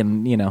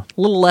taking, a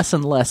little less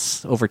and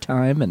less over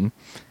time, and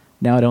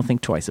now I don't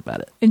think twice about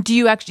it. And do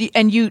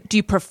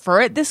you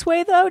prefer it this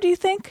way though, do you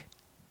think?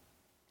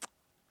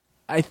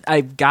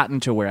 I've gotten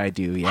to where I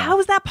do, yeah. How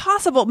is that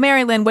possible?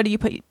 Mary Lynn, what do you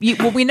put?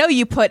 We know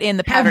you put in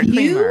the Have powdered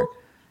creamer. you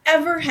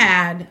ever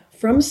had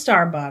from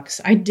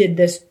Starbucks? I did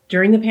this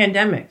during the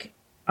pandemic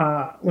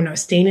when I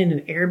was staying in an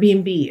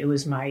Airbnb. It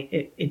was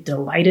it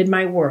delighted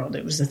my world.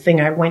 It was the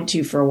thing I went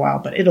to for a while,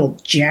 but it'll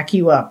jack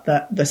you up.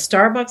 The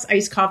Starbucks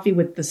iced coffee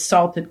with the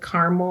salted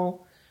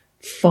caramel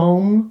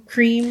foam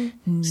cream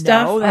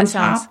stuff No, on that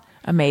sounds top.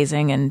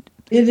 amazing and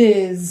It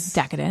is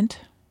decadent.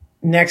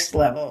 next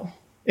level.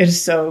 It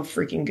is so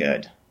freaking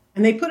good.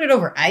 And they put it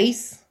over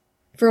ice.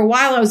 For a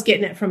while, I was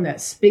getting it from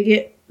that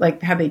spigot,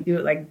 like how they do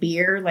it, like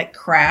beer, like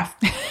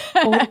craft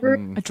cold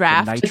brew. A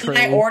draft. The But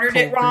then I ordered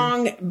it cold brew.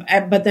 wrong,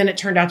 but then it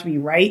turned out to be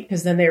right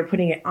because then they were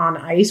putting it on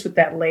ice with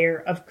that layer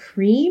of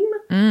cream.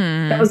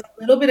 That was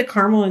a little bit of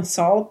caramel and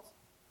salt,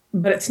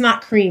 but it's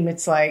not cream.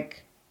 It's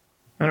like,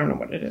 I don't know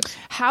what it is.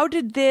 How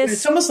did It's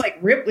this? almost like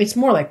it's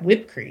more like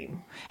whipped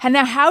cream. And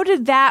now, how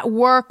did that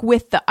work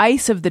with the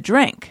ice of the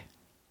drink?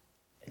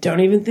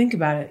 Don't even think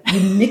about it. You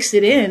mix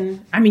it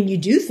in. I mean, you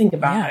do think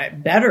about Yeah.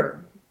 it better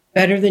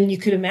than you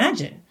could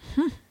imagine.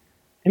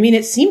 I mean,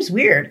 it seems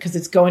weird because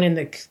it's going in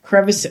the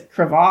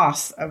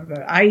crevasse of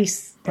the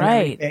ice. And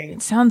Right. everything.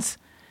 It sounds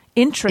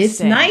interesting. It's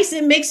nice.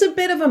 It makes a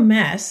bit of a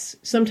mess.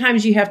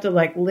 Sometimes you have to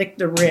like lick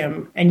the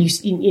rim, and you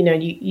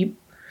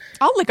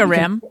I'll lick a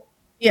rim.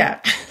 yeah.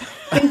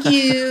 Thank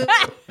you.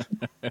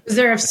 Is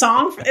there a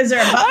song? Is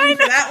there a button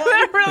for that one?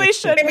 I really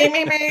should.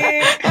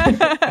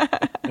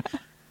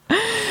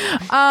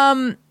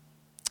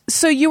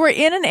 So you were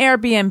in an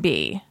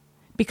Airbnb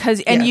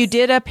and you Yes.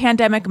 did a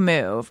pandemic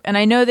move, and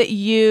I know that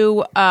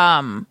you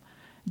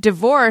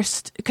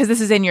divorced because this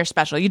is in your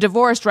special. You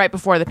divorced right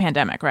before the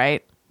pandemic,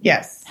 right?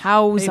 Yes.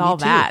 How's Hey, me all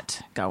too.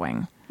 that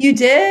going? You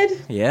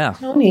did? Yeah.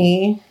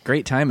 Tony.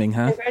 Great timing,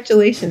 huh?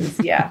 Congratulations.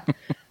 Yeah.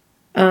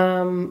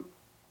 I'm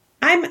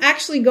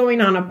actually going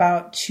on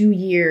about 2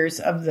 years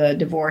of the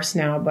divorce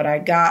now, but I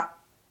got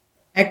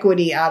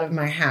equity out of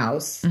my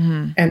house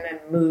and then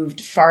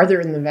moved farther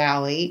in the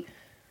valley,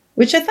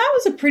 which I thought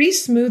was a pretty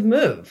smooth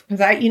move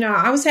because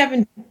I was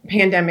having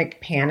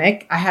pandemic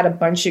panic. I had a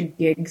bunch of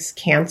gigs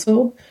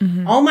canceled.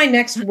 All my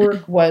next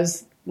work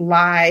was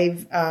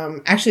live.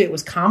 Actually, it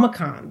was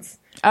Comic-Cons.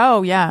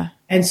 Oh yeah,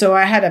 And so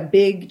I had a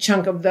big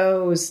chunk of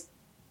those.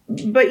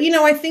 But,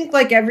 I think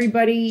like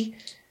everybody,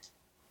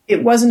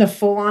 it wasn't a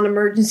full-on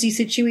emergency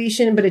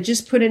situation, but it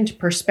just put into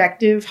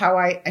perspective how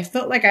I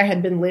felt like I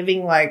had been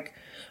living like,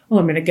 oh,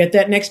 I'm going to get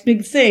that next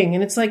big thing.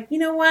 And it's like, you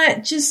know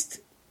what? Just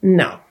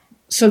no.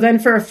 So then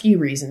for a few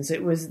reasons,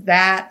 it was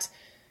that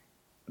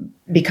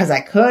because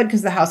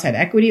the house had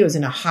equity. It was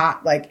in a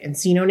hot, like,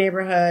 Encino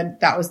neighborhood.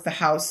 That was the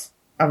house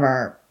of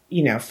our,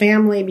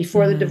 family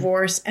before the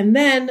divorce. And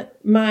then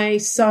my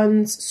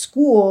son's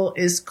school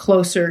is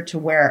closer to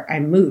where I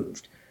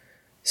moved.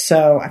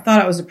 So I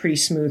thought it was a pretty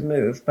smooth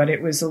move, but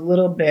it was a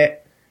little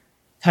bit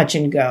touch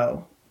and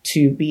go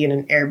to be in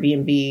an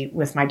Airbnb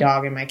with my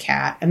dog and my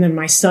cat. And then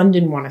my son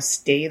didn't want to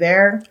stay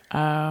there.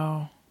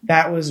 Oh.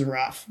 That was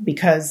rough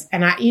because,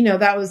 and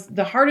that was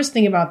the hardest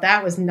thing about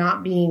that was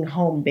not being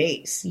home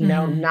base,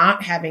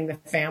 not having the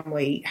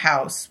family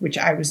house, which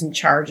I was in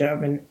charge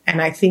of. And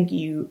I think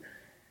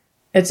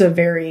it's a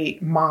very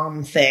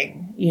mom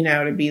thing,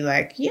 to be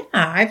like, yeah,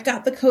 I've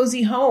got the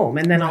cozy home.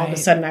 And then all of a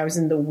sudden I was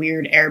in the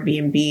weird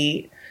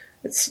Airbnb.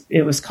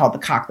 It was called the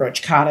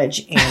Cockroach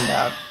Cottage.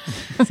 And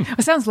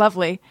it sounds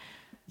lovely.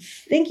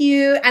 Thank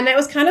you. And it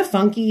was kind of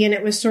funky and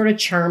it was sort of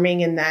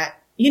charming in that,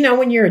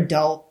 when you're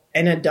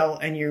an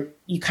adult and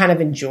you kind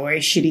of enjoy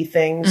shitty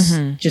things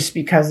just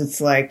because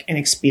it's like an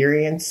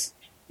experience,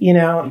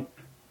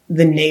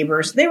 the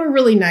neighbors, they were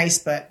really nice,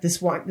 but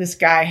this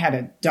guy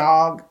had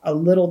a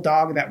little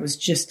dog that was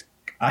just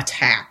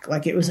attack.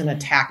 Like it was an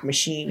attack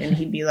machine. And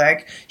he'd be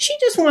like, she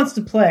just wants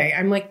to play.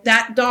 I'm like,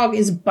 that dog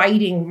is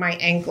biting my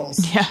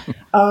ankles. Yeah.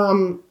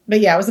 But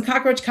yeah, it was the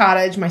Cockroach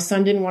Cottage. My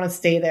son didn't want to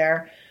stay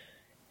there.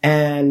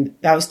 And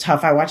that was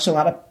tough. I watched a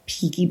lot of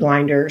Peaky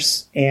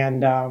Blinders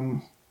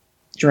and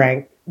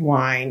drank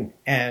wine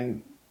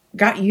and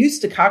got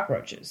used to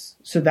cockroaches.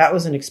 So that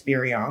was an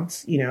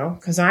experience,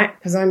 because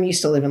I'm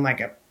used to living like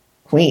a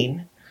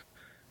queen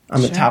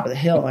on the top of the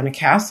hill in a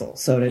castle.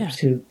 So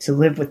to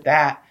live with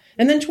that.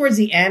 And then towards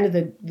the end,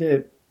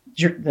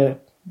 the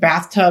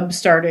bathtub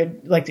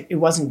started, like, it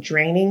wasn't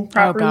draining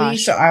properly.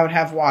 So I would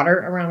have water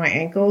around my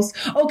ankles.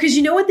 Oh, because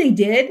you know what they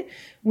did?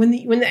 When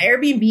the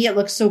Airbnb, it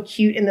looked so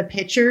cute in the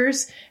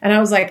pictures. And I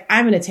was like,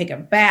 I'm going to take a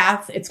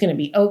bath. It's going to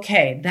be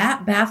okay.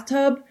 That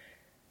bathtub,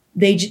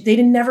 they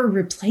never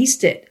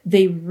replaced it.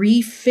 They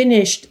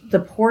refinished the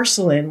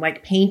porcelain,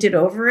 like painted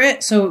over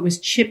it. So it was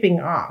chipping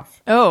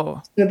off.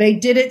 Oh. So they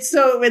did it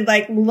so it would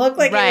like look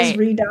like it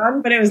was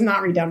redone, but it was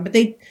not redone. But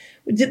they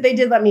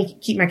did let me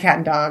keep my cat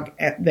and dog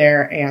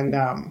there.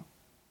 And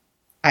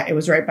it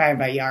was right by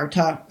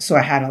Vallarta. So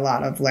I had a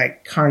lot of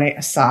like carne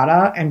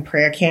asada and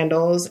prayer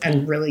candles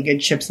and really good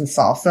chips and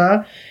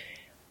salsa.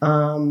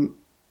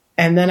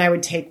 And then I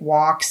would take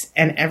walks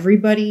and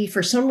everybody,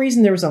 for some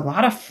reason, there was a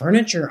lot of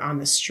furniture on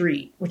the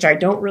street, which I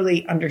don't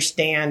really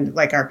understand.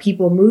 Like, are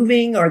people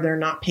moving or they're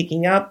not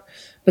picking up?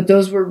 But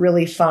those were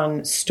really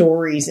fun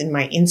stories in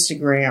my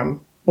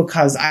Instagram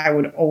because I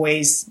would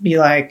always be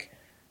like,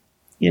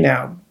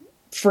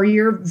 for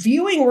your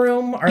viewing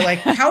room or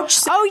like couch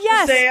sale.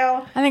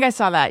 I think I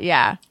saw that.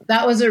 Yeah.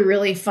 That was a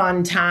really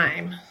fun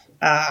time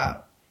I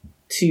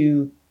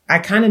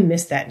kind of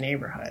miss that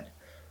neighborhood.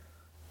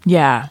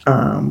 Yeah.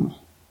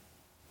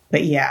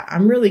 But yeah,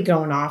 I'm really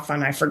going off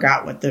on, I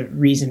forgot what the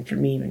reason for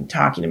me even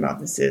talking about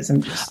this is.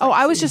 I'm just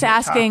I was just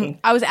asking, talking.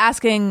 I was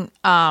asking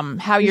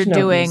how you're no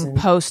doing reason.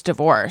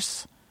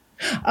 Post-divorce.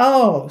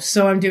 Oh,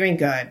 so I'm doing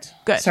good.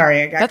 Good.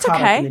 Sorry, I got That's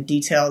caught okay. up in the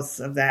details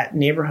of that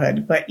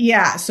neighborhood. But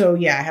yeah,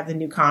 I have the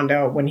new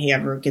condo. When he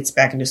ever gets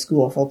back into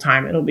school full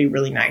time, it'll be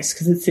really nice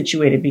because it's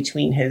situated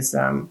between his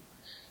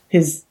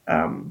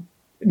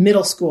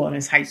middle school and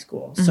his high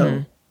school.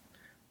 So,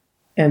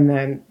 and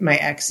then my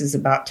ex is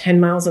about 10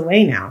 miles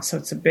away now. So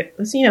it's a bit,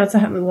 it's a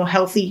little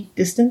healthy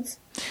distance.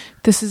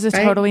 This is a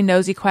Right? totally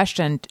nosy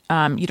question.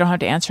 You don't have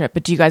to answer it,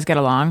 but do you guys get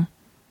along?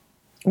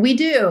 We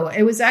do.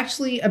 It was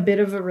actually a bit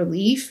of a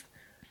relief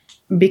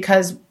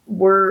because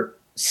we're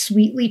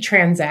sweetly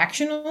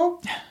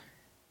transactional.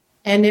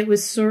 And it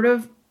was sort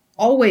of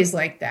always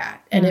like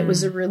that. And it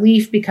was a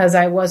relief because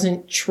I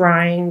wasn't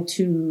trying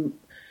to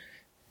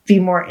be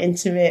more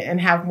intimate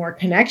and have more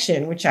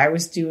connection, which I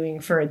was doing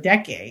for a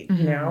decade,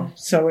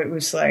 So it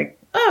was like,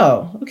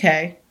 oh,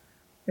 okay.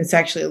 It's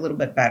actually a little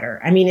bit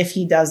better. I mean, if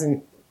he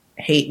doesn't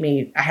hate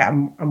me,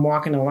 I'm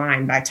walking a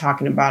line by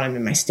talking about him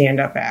in my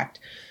stand-up act.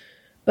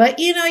 But,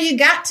 you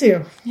got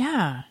to.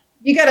 Yeah.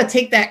 You got to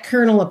take that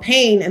kernel of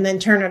pain and then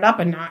turn it up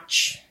a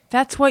notch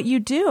That's what you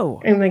do.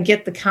 and then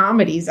get the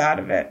comedies out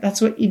of it. That's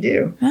what you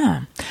do.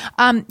 Yeah.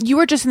 You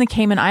were just in the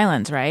Cayman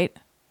Islands, right?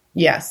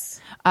 Yes.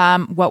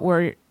 What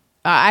were...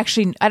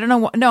 actually, I don't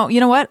know. No, you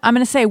know what? I'm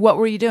going to say, what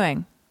were you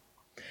doing?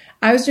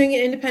 I was doing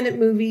an independent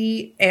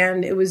movie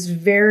and it was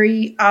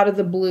very out of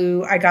the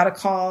blue. I got a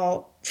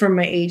call from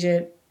my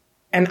agent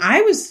and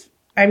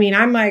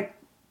I'm like,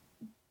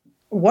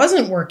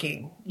 wasn't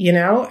working,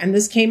 and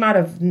this came out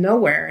of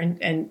nowhere.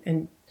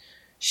 And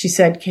she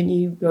said, can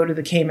you go to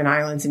the Cayman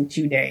Islands in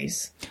 2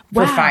 days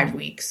for Wow. 5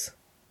 weeks?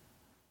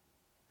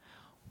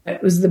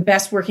 It was the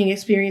best working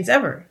experience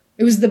ever.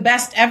 It was the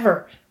best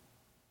ever.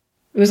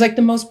 It was like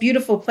the most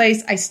beautiful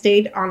place. I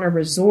stayed on a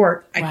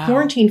resort. I Wow.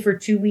 quarantined for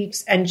 2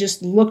 weeks and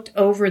just looked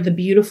over the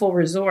beautiful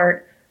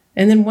resort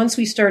And then once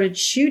we started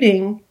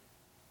shooting,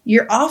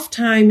 your off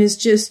time is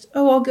just,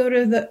 I'll go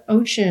to the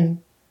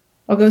ocean.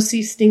 I'll go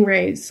see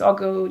stingrays. I'll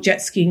go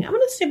jet skiing. I'm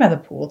going to stay by the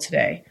pool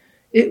today.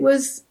 It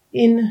was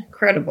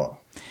incredible.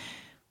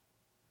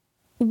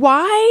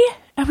 Why?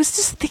 I was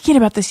just thinking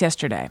about this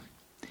yesterday.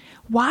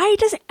 Why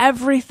does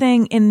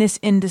everything in this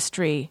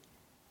industry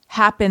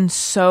happen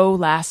so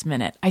last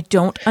minute? I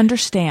don't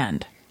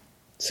understand.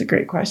 It's a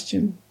great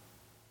question.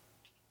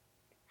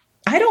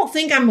 I don't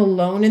think I'm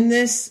alone in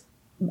this.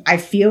 I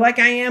feel like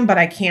I am, but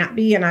I can't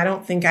be, and I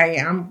don't think I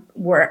am,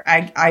 where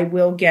I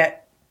will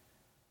get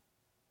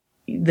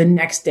the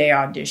next day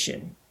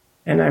audition.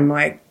 And I'm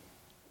like,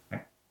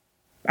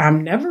 I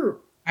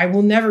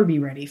will never be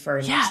ready for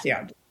a next day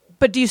audition.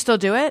 But do you still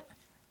do it?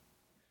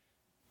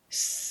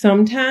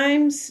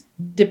 Sometimes,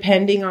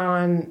 depending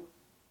on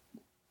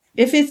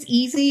if it's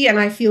easy and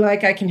I feel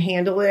like I can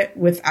handle it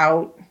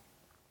without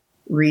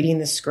reading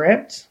the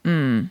script.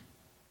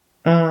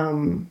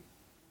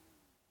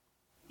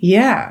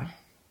 Yeah,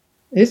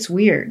 it's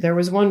weird. There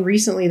was one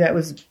recently that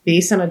was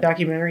based on a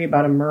documentary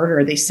about a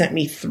murder. They sent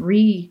me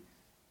 3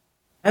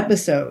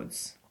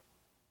 episodes,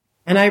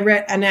 and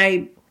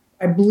I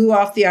blew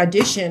off the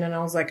audition, and I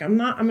was like, I'm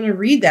going to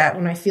read that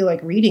when I feel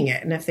like reading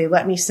it. And if they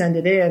let me send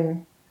it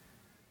in.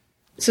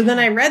 So then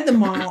I read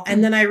them all,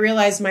 and then I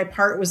realized my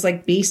part was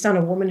like based on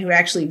a woman who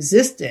actually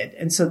existed.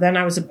 And so then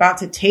I was about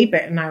to tape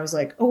it, and I was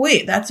like, oh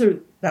wait,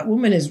 that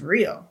woman is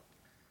real.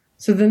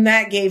 So then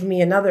that gave me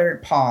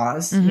another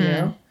pause, you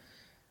know?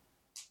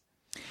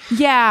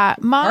 Yeah.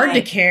 Hard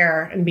to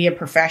care and be a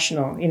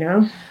professional, you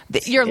know?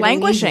 You're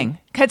languishing.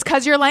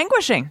 Because you're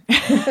languishing.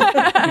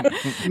 The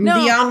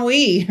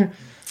ennui.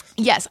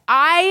 Yes.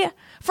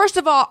 First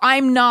of all,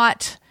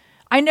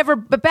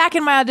 but back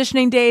in my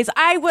auditioning days,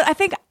 I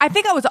think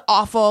I was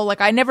awful.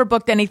 Like, I never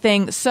booked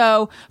anything.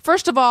 So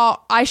first of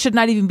all, I should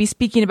not even be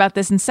speaking about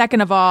this. And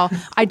second of all,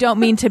 I don't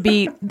mean to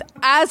be,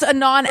 as a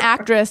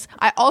non-actress,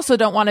 I also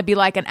don't want to be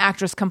like an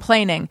actress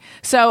complaining.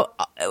 So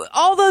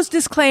all those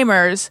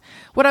disclaimers,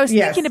 what I was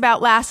thinking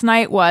about last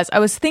night was, I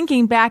was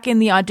thinking back in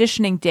the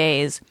auditioning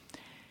days,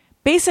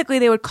 basically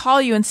they would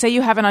call you and say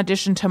you have an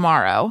audition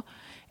tomorrow.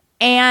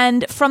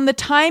 And from the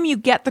time you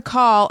get the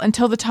call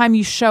until the time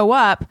you show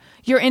up,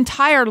 your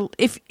entire,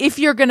 if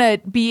you're going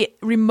to be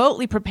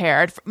remotely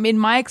prepared, in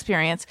my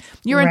experience,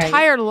 your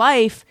entire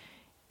life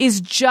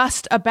is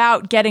just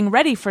about getting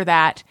ready for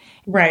that.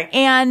 Right.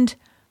 And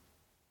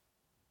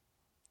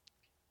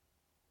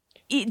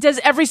does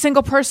every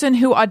single person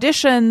who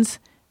auditions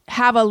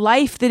have a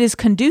life that is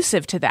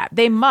conducive to that?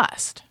 They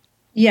must.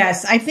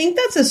 Yes. I think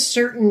that's a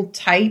certain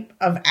type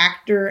of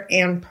actor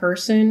and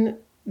person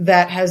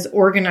that has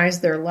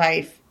organized their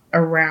life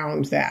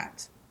around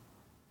that.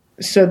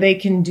 So they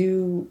can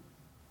do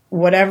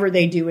whatever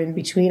they do in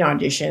between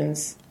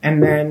auditions.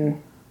 And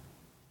then,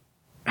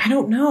 I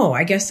don't know,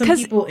 I guess some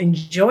people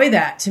enjoy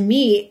that. To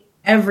me,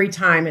 every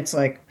time it's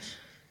like,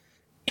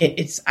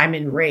 I'm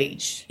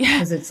enraged.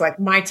 Because it's like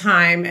my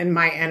time and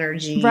my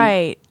energy.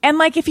 Right. And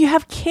like, if you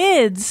have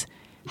kids,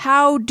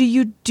 how do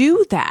you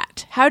do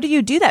that?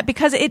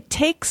 Because it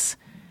takes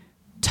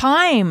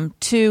time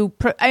to,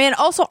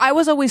 also I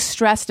was always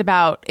stressed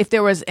about if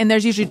there was, and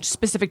there's usually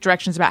specific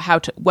directions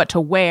about what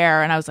to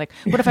wear. And I was like,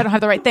 what if I don't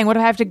have the right thing? What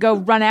if I have to go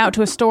run out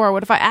to a store?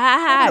 What if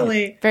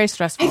Totally. Very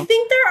stressful. I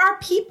think there are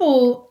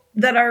people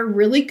that are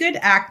really good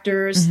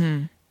actors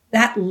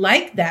that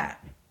like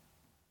that.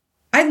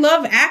 I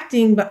love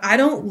acting, but I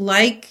don't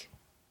like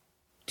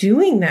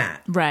doing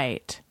that.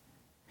 Right.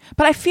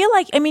 But I feel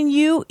like,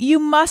 you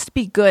must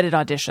be good at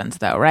auditions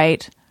though,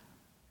 right?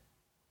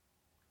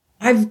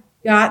 I've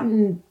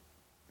gotten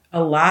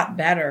a lot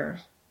better.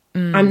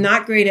 I'm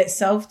not great at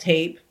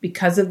self-tape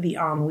because of the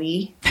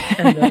ennui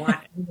and the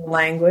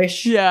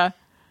languish. Yeah.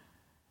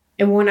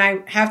 And when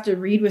I have to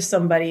read with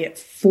somebody, it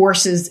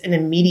forces an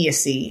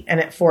immediacy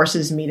and it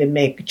forces me to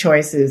make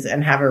choices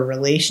and have a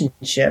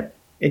relationship.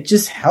 It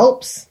just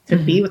helps to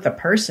be with a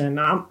person.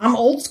 I'm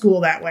old school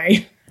that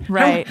way.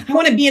 Right. I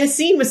want to be in a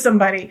scene with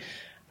somebody.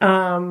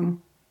 But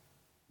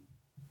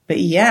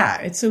yeah,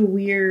 it's a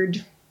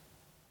weird...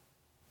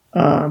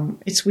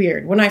 it's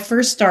weird. When I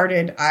first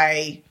started,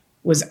 I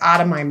was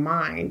out of my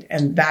mind,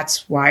 and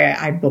that's why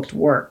I booked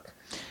work,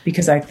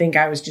 because I think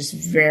I was just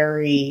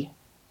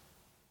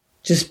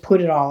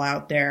put it all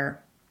out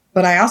there.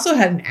 But I also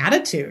had an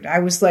attitude. I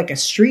was like a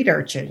street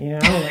urchin, you know,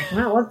 like,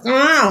 well, what's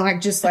going on?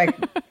 Like, just like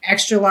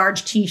extra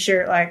large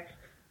t-shirt, like,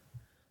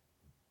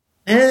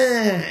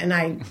 and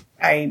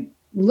I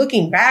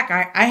looking back,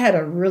 I had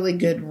a really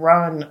good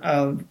run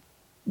of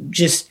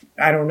just,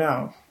 I don't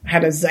know,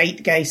 had a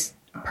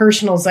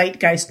personal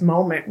zeitgeist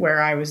moment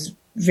where I was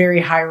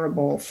very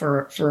hireable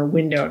for a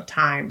window of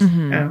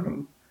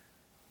time.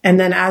 And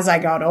then as I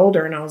got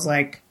older and I was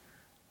like,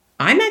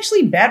 I'm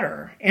actually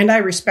better and I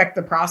respect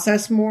the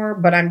process more,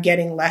 but I'm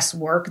getting less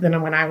work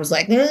than when I was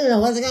like, what's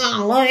going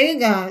on? What do you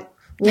got?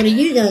 What are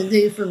you going to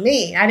do for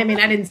me? I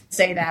didn't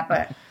say that,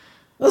 but it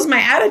was my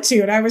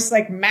attitude. I was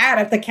like mad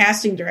at the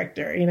casting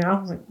director, you know, I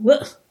was like,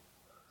 what's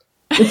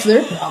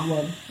their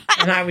problem?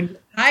 And I would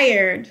get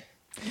hired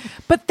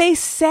But they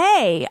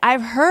say,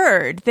 I've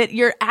heard that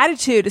your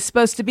attitude is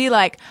supposed to be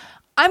like,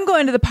 I'm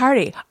going to the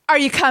party. Are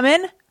you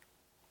coming?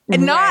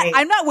 And Right.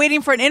 I'm not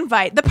waiting for an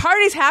invite. The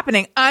party's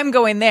happening. I'm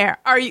going there.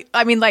 Are you?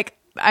 I mean, like,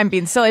 I'm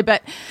being silly,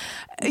 but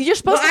you're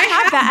supposed Well, to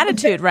have that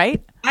attitude,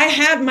 right?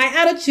 My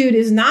attitude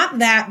is not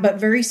that, but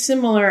very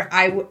similar.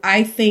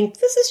 I think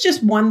this is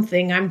just one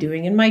thing I'm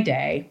doing in my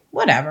day.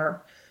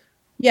 Whatever.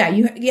 Yeah,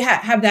 you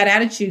have that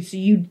attitude, so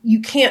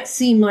you can't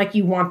seem like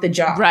you want the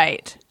job.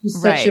 Right.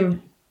 It's Right. such a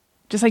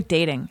Just like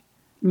dating.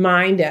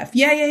 mind F.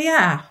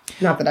 Yeah.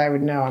 Not that I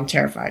would know. I'm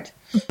terrified.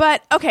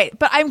 But okay,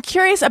 but I'm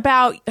curious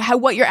about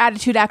what your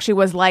attitude actually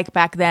was like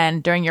back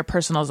then during your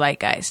personal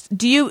zeitgeist.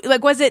 Do you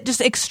was it just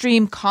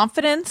extreme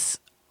confidence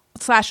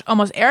 /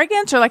 almost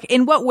arrogance, or like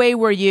in what way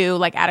were you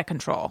like out of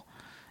control?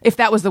 If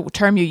that was the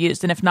term you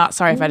used, and if not,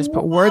 sorry if I just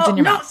put words in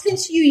your mouth.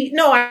 Since you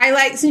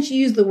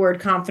use the word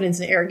confidence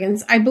and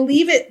arrogance, I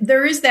believe it.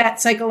 There is that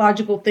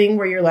psychological thing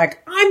where you're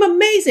like, I'm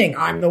amazing,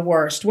 I'm the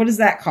worst. What is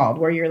that called?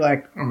 Where you're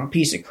like, I'm a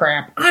piece of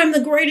crap, I'm the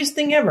greatest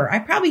thing ever. I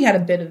probably had a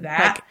bit of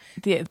that.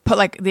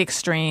 Like the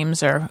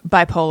extremes or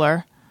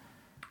bipolar.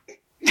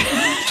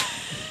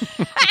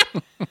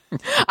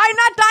 I'm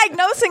not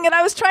diagnosing it.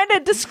 I was trying to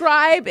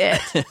describe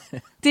it.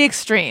 The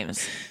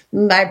extremes.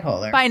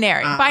 Bipolar.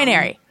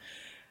 Binary.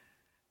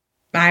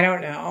 I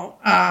don't know.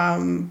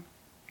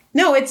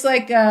 No, it's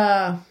like,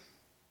 I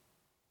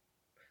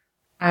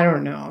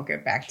don't know. I'll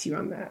get back to you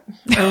on that.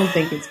 I don't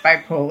think it's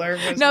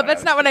bipolar. No,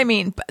 that's not what I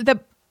mean.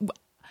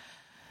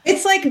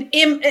 It's like,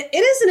 it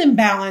is an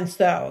imbalance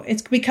though.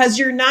 It's because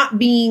you're not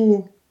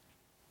being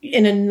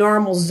in a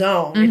normal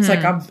zone. It's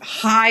like a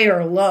high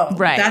or low.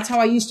 Right. That's how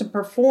I used to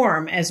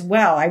perform as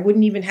well. I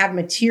wouldn't even have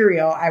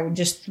material. I would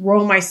just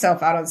throw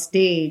myself out on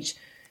stage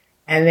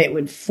and it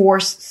would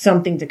force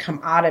something to come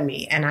out of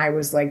me. And I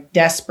was like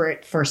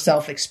desperate for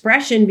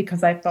self-expression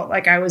because I felt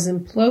like I was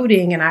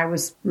imploding and I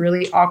was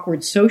really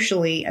awkward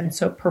socially. And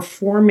so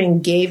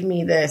performing gave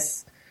me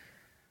this,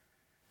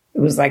 it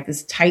was like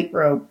this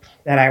tightrope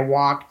that I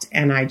walked,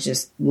 and I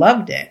just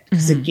loved it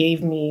because it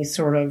gave me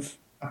sort of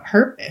a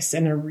purpose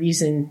and a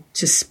reason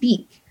to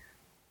speak.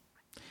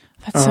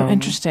 That's so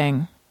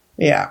interesting.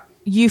 Yeah.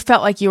 You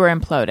felt like you were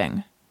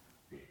imploding.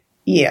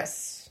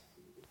 Yes.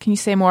 Can you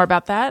say more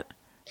about that?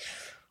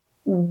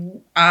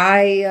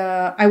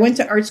 I went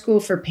to art school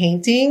for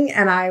painting,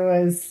 and I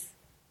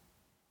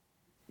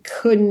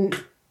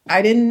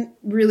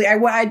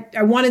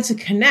wanted to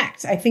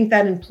connect. I think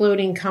that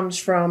imploding comes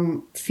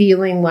from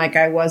feeling like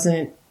I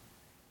wasn't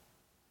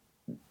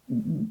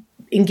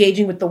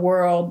engaging with the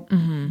world,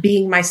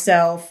 being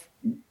myself,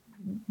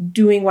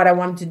 doing what I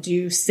wanted to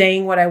do,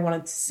 saying what I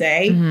wanted to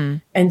say.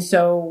 And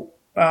so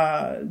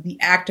the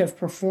act of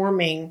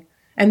performing,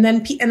 and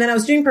then I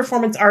was doing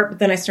performance art, but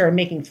then I started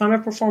making fun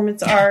of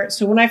performance art.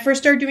 So when I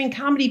first started doing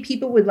comedy,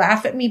 people would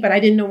laugh at me, but I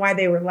didn't know why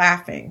they were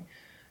laughing.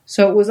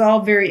 So it was all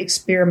very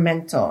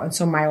experimental. And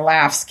so my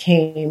laughs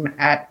came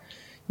at,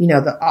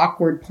 the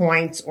awkward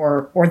points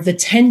or the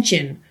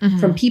tension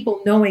from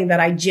people knowing that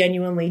I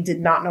genuinely did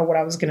not know what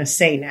I was going to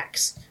say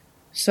next.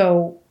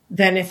 So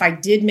then if I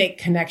did make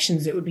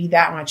connections, it would be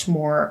that much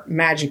more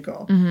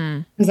magical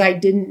because I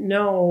didn't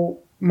know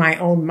my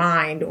own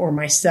mind or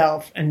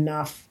myself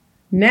enough.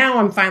 Now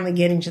I'm finally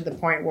getting to the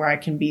point where I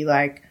can be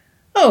like,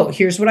 oh,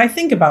 here's what I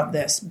think about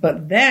this.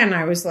 But then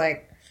I was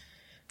like,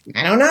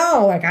 I don't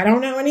know. Like, I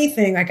don't know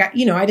anything. Like, I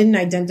didn't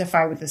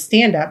identify with the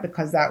stand-up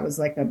because that was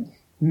like a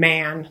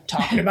man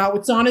talking about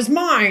what's on his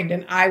mind.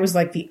 And I was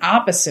like the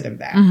opposite of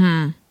that.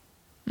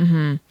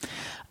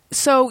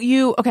 So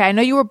I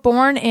know you were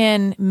born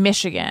in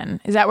Michigan.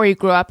 Is that where you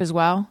grew up as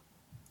well?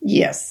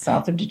 Yes,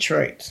 south of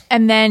Detroit.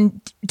 And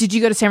then did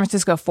you go to San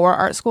Francisco for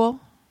art school?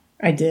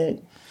 I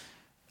did.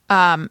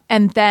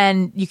 And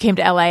then you came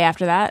to LA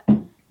after that?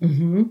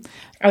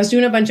 I was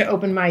doing a bunch of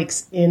open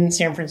mics in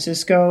San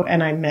Francisco,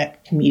 and I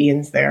met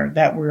comedians there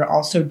that were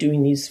also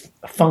doing these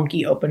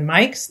funky open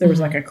mics. There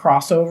was like a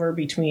crossover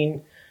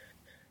between,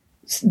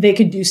 they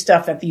could do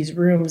stuff at these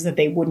rooms that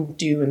they wouldn't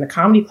do in the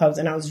comedy clubs.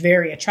 And I was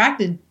very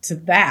attracted to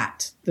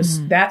that,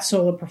 that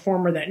solo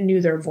performer that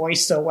knew their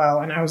voice so well.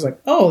 And I was like,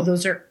 oh,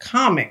 those are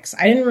comics.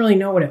 I didn't really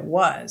know what it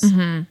was.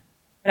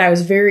 But I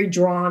was very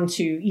drawn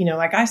to,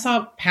 like I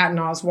saw Patton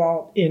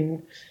Oswalt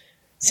in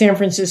San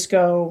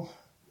Francisco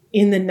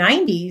in the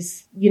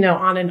 90s,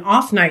 on an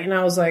off night. And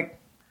I was like,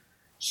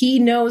 he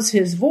knows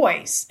his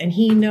voice, and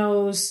he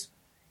knows,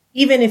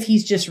 even if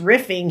he's just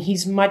riffing,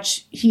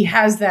 he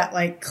has that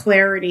like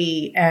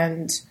clarity,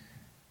 and,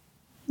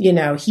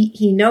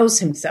 he knows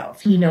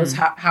himself. He knows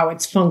how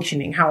it's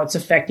functioning, how it's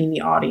affecting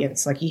the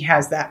audience. Like, he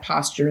has that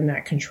posture and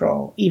that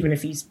control, even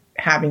if he's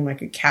having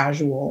like a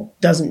casual,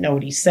 doesn't know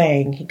what he's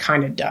saying, he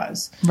kind of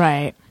does.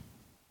 Right.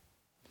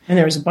 And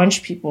there was a bunch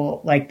of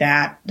people like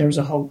that. There was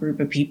a whole group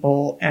of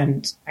people,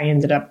 and I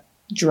ended up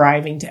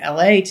driving to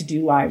LA to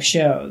do live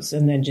shows,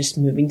 and then just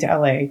moving to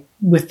LA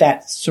with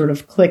that sort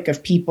of clique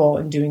of people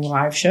and doing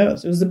live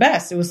shows. It was the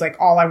best. It was like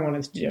all I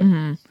wanted to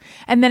do.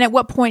 And then at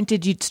what point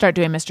did you start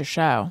doing Mr.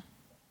 Show?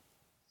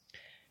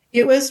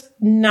 It was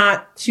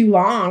not too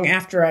long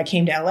after I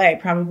came to LA,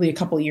 probably a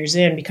couple years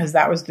in, because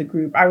that was the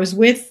group. I was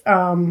with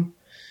Bob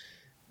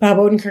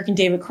Odenkirk and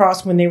David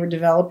Cross when they were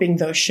developing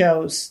those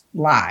shows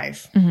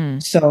live.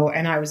 So,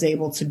 and I was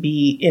able to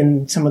be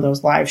in some of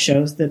those live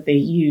shows that they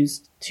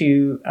used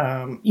to,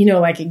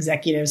 like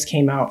executives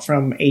came out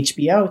from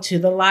HBO to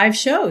the live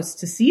shows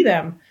to see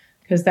them,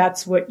 because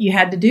that's what you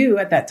had to do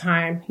at that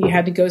time. You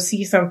had to go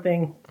see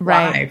something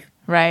live,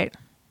 Right.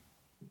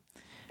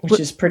 which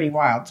is pretty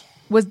wild.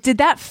 Did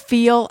that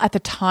feel at the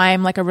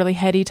time like a really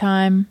heady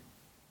time?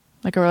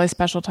 Like a really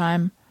special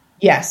time?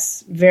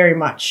 Yes, very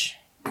much.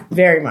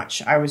 Very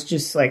much. I was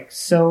just like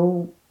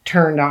so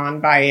turned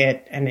on by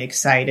it and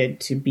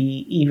excited to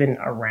be even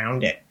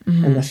around it.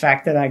 And the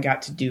fact that I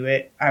got to do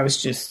it, I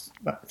was just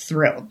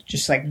thrilled,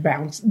 just like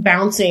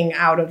bouncing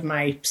out of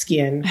my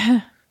skin,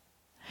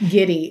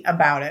 giddy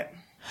about it.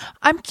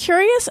 I'm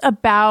curious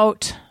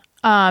about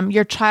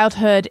your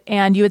childhood,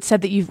 and you had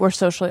said that you were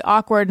socially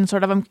awkward, and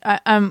sort of.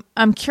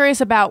 I'm curious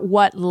about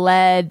what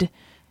led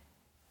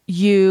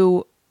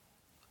you,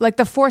 like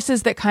the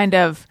forces that kind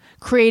of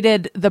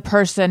created the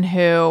person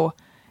who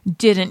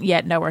didn't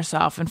yet know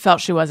herself and felt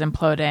she was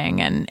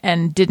imploding,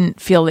 and didn't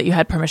feel that you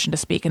had permission to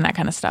speak and that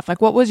kind of stuff.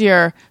 Like, what was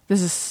your?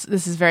 This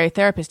is very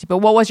therapist-y, but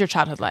what was your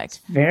childhood like?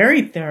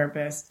 Very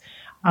therapist.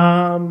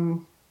 What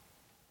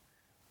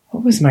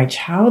was my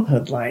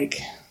childhood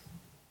like?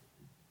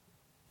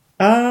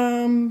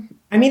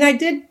 I mean, I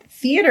did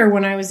theater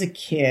when I was a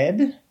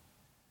kid.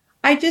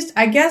 I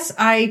guess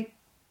I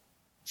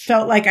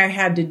felt like I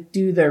had to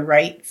do the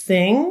right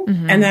thing,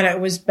 and that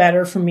it was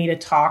better for me to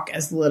talk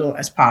as little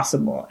as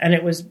possible. And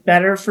it was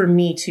better for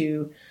me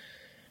to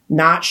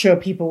not show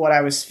people what I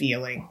was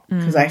feeling,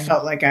 because I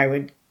felt like I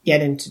would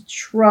get into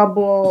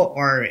trouble,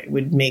 or it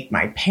would make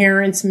my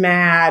parents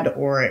mad,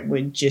 or it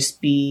would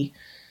just be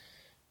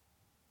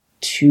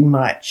too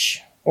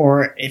much.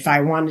 Or if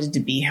I wanted to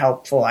be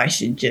helpful, I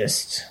should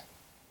just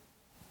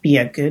be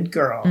a good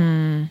girl.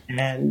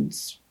 And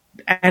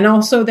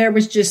also there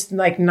was just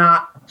like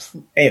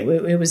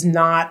it was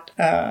not,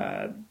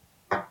 there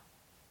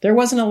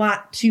wasn't a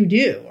lot to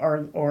do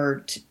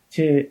or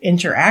to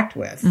interact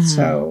with.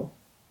 So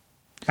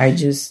I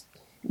just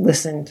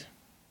listened.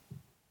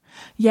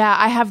 Yeah,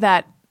 I have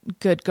that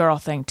good girl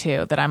thing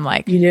too, that I'm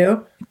like, You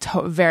do?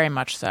 very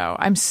much so.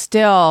 I'm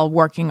still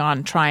working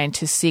on trying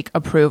to seek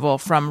approval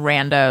from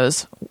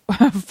randos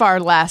far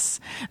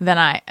less than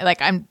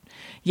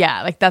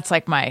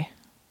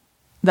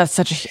that's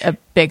such a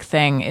big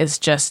thing, is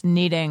just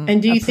needing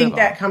And do you approval. think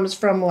that comes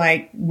from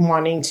like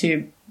wanting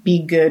to be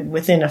good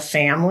within a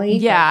family?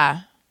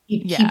 Yeah.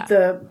 You Yeah. keep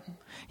the,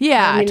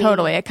 Yeah, harmony?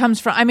 totally. It comes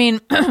from, I mean,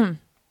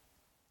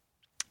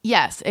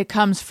 yes, it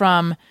comes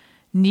from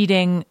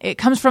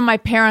my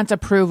parents'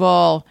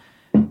 approval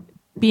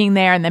being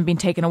there and then being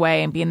taken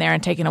away, and being there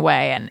and taken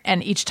away.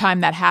 And each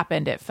time that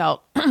happened, it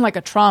felt like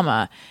a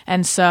trauma.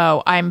 And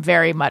so I'm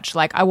very much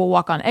like, I will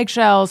walk on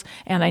eggshells,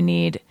 and I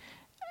need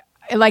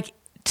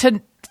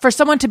for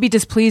someone to be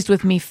displeased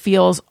with me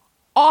feels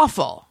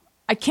awful.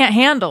 I can't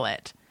handle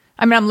it.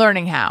 I mean, I'm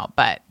learning how,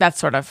 but that's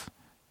sort of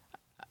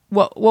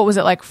what was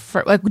it like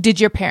for, like, did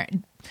your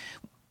parents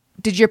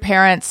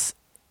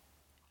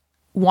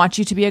want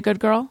you to be a good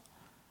girl?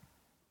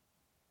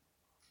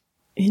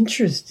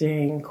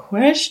 Interesting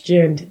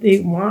question. Did they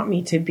want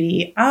me to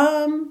be?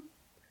 I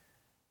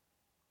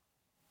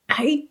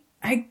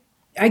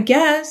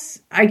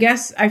guess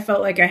I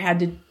felt like I had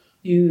to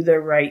do the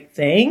right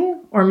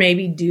thing, or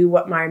maybe do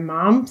what my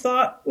mom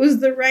thought was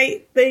the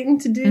right thing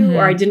to do,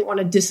 or I didn't want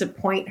to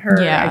disappoint her.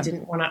 Yeah. I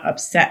didn't want to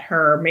upset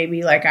her.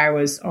 Maybe like I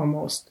was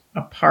almost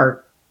a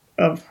part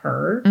of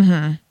her.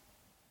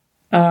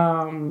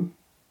 And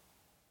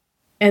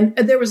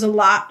there was a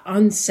lot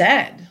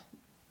unsaid.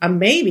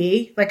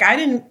 Maybe like I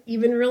didn't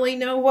even really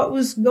know what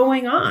was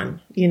going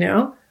on,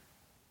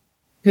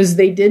 because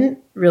they didn't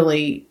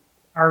really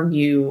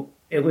argue.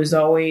 It was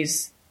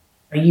always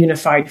a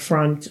unified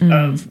front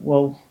of,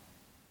 well,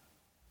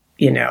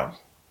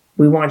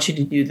 we want you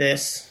to do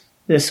this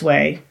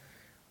way.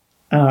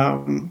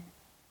 Yeah.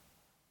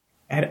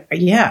 I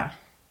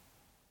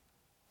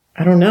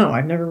don't know.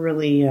 I've never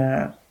really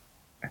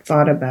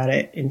thought about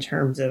it in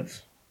terms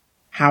of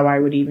how I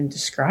would even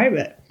describe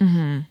it.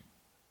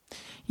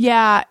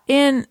 Yeah,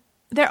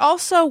 there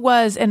also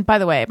was, and by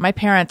the way, my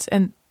parents,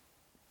 and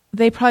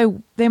they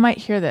might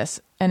hear this,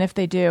 and if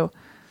they do,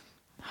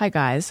 hi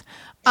guys.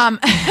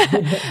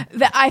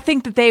 I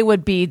think that they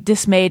would be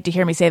dismayed to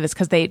hear me say this,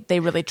 because they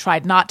really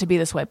tried not to be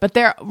this way. But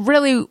there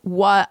really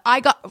was,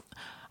 I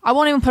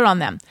won't even put it on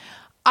them.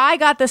 I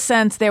got the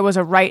sense there was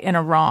a right and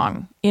a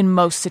wrong in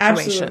most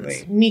situations.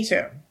 Absolutely. Me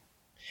too.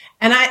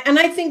 And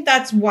I think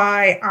that's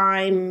why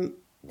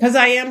because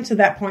I am to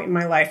that point in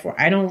my life where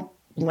I don't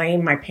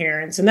blame my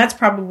parents. And that's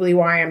probably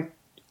why I'm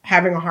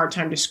having a hard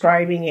time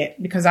describing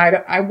it, because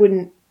I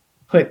wouldn't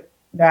put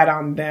that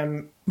on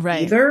them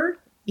either,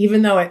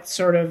 even though it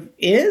sort of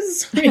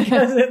is,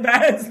 because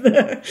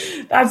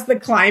that's the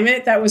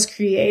climate that was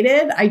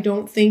created. I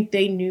don't think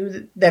they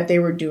knew that they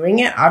were doing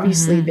it.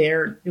 Obviously,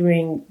 they're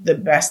doing the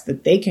best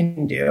that they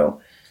can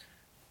do.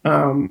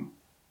 But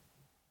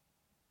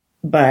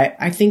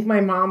I think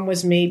my mom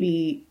was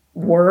maybe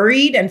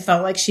worried and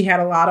felt like she had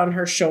a lot on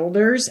her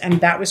shoulders,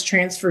 and that was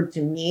transferred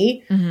to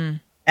me,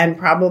 and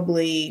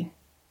probably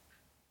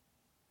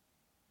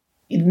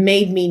it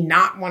made me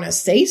not want to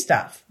say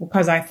stuff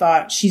because I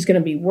thought she's going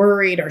to be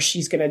worried or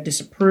she's going to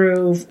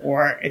disapprove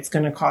or it's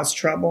going to cause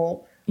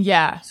trouble.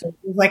 Yeah. So it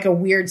was like a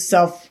weird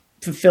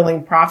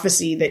self-fulfilling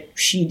prophecy that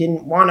she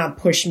didn't want to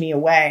push me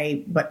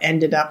away, but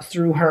ended up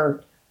through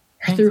her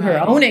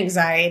own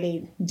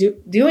anxiety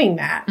doing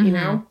that, you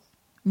know?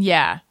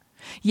 Yeah.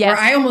 Yes.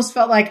 Or I almost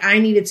felt like I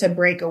needed to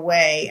break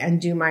away and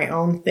do my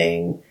own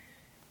thing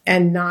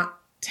and not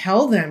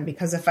tell them,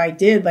 because if I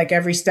did, like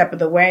every step of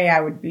the way,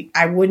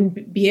 I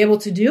wouldn't be able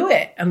to do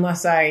it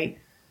unless I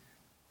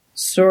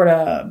sort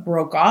of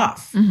broke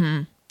off.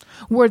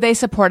 Were they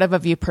supportive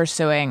of you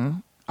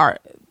pursuing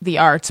the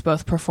arts,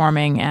 both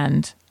performing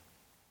and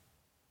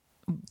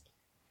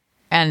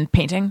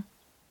painting?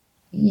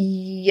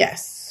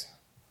 Yes.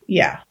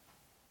 Yeah.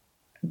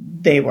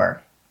 They were.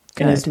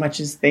 Good. And as much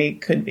as they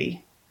could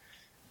be.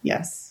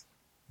 Yes.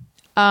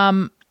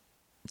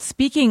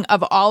 Speaking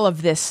of all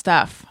of this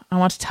stuff, I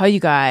want to tell you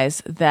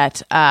guys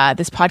that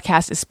this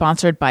podcast is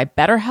sponsored by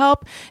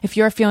BetterHelp. If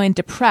you're feeling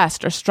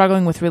depressed or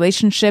struggling with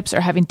relationships or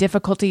having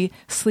difficulty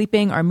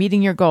sleeping or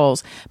meeting your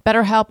goals,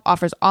 BetterHelp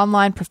offers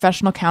online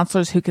professional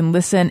counselors who can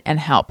listen and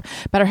help.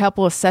 BetterHelp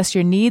will assess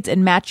your needs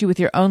and match you with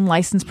your own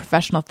licensed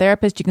professional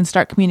therapist. You can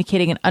start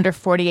communicating in under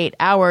 48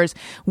 hours,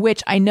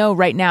 which I know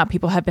right now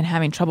people have been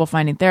having trouble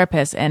finding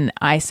therapists. And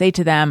I say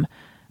to them,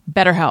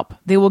 BetterHelp.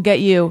 They will get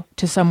you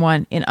to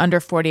someone in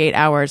under 48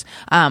 hours.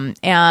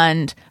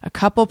 And a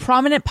couple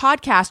prominent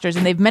podcasters,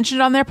 and they've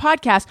mentioned it on their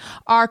podcast,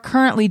 are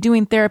currently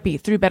doing therapy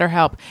through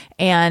BetterHelp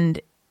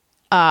and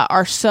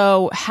are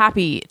so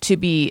happy to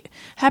be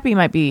happy.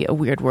 Might be a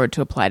weird word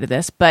to apply to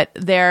this, but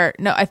they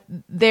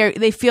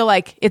feel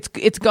like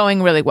it's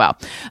going really well.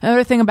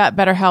 Another thing about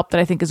BetterHelp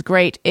that I think is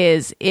great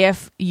is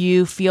if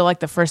you feel like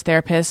the first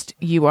therapist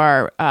you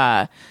are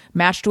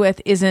matched with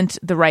isn't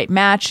the right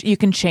match, you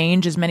can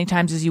change as many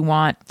times as you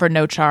want for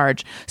no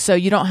charge. So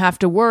you don't have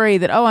to worry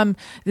that,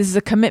 this is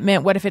a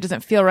commitment. What if it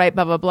doesn't feel right?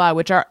 Blah, blah, blah,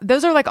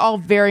 those are like all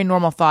very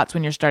normal thoughts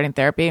when you're starting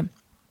therapy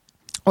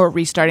or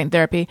restarting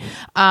therapy.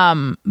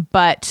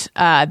 But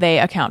they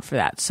account for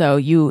that.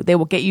 So they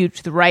will get you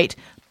to the right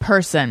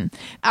person.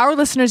 Our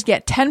listeners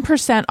get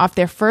 10% off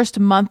their first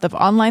month of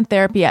online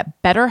therapy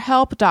at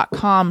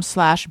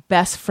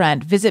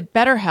betterhelp.com/bestfriend. Visit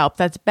BetterHelp,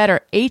 that's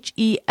better,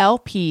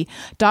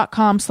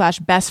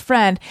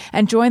 HELP.com/bestfriend,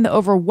 and join the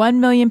over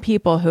 1 million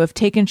people who have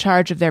taken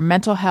charge of their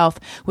mental health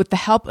with the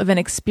help of an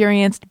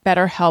experienced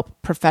BetterHelp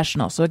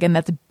professional. So again,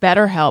 that's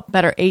BetterHelp,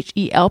 better,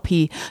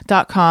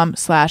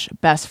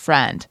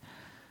 HELP.com/bestfriend.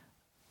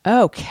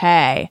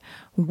 Okay.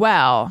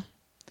 Well,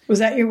 was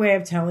that your way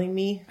of telling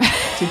me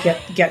to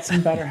get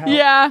some better help?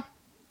 Yeah.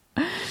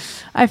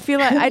 I feel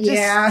like I just,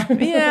 Yeah.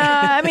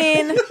 I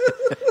mean,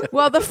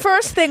 well, the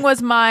first thing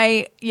was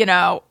my,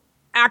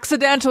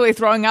 accidentally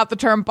throwing out the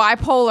term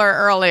bipolar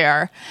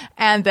earlier.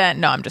 And then,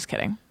 no, I'm just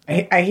kidding.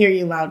 I hear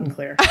you loud and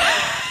clear.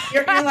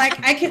 You're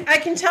like, I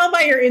can tell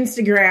by your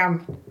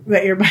Instagram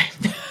that you're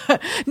bipolar.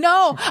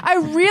 No, I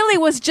really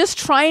was just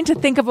trying to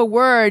think of a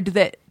word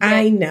that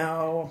I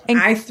know.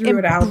 I threw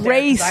it out there 'cause I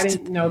embraced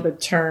didn't know the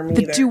term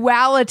the either.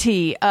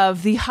 duality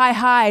of the high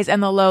highs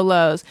and the low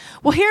lows.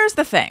 Well, here's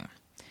the thing.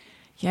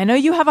 Yeah, I know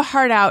you have a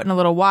heart out in a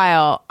little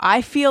while.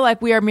 I feel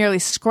like we are merely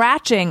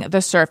scratching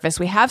the surface.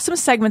 We have some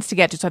segments to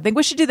get to, so I think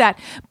we should do that.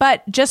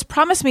 But just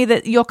promise me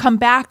that you'll come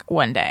back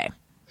one day.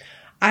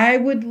 I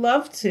would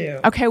love to.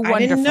 Okay, wonderful. I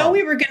didn't know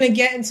we were going to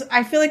get into,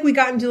 I feel like we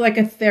got into like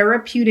a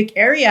therapeutic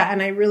area and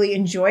I really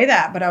enjoy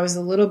that. But I was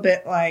a little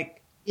bit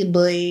like,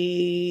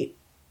 maybe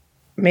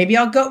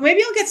I'll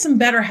get some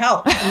better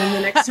help. And then the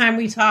next time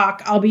we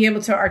talk, I'll be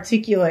able to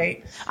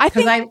articulate.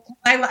 Because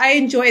I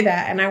enjoy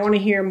that and I want to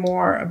hear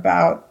more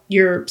about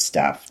your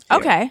stuff too.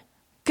 Okay,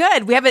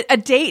 good. We have a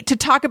date to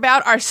talk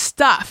about our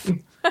stuff.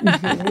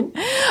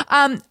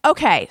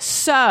 Okay,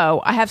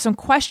 so I have some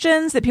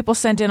questions that people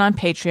sent in on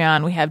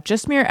Patreon. We have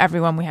Just Me or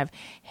Everyone. We have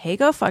Hey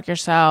Go Fuck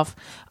Yourself.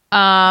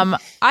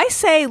 I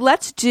say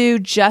let's do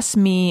Just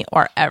Me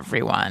or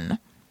Everyone.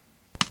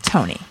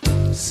 Tony.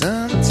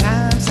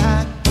 Sometimes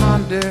I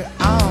ponder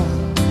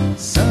on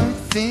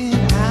something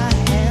I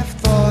have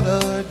thought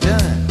or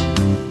done.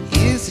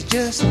 Is it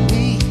just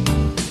me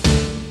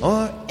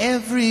or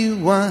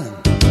everyone?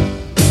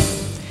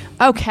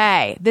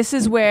 Okay, this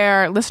is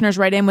where listeners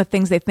write in with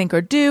things they think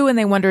or do, and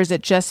they wonder, is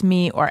it just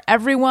me or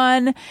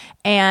everyone?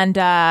 And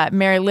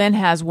Mary Lynn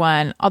has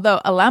one. Although,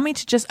 allow me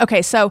to just...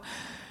 Okay, so...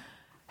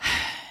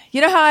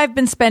 You know how I've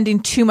been spending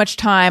too much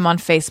time on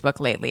Facebook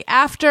lately?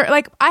 I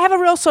have a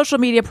real social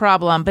media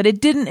problem, but it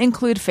didn't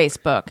include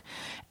Facebook.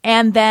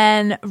 And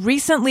then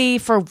recently,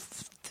 for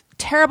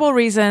terrible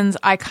reasons,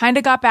 I kind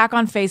of got back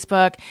on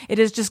Facebook. It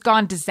has just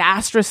gone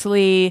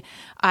disastrously.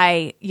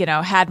 I,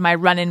 had my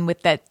run-in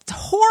with that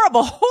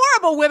horrible,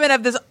 horrible women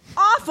of this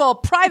awful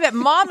private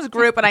moms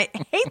group, and I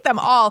hate them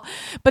all.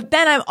 But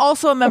then I'm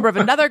also a member of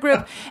another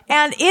group.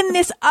 And in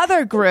this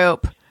other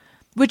group,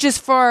 which is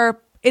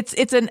for it's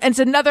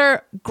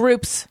another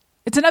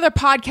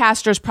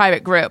podcaster's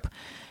private group.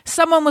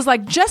 Someone was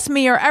like, just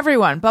me or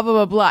everyone, blah, blah,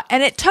 blah, blah.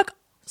 And it took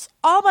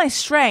all my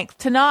strength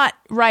to not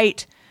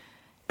write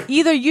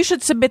either you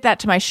should submit that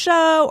to my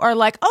show or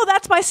like, oh,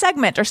 that's my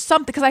segment or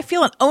something, because I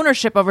feel an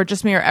ownership over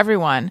just me or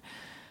everyone.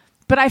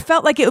 But I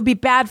felt like it would be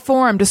bad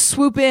form to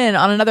swoop in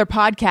on another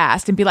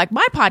podcast and be like,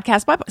 my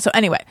podcast, So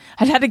anyway,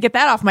 I had to get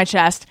that off my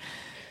chest.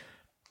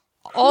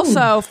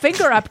 Also,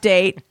 finger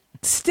update,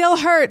 still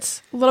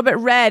hurts, a little bit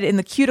red in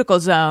the cuticle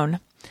zone.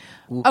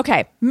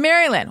 Okay,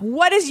 Marilyn,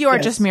 what is your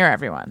Yes. just me or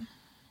everyone?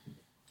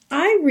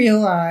 I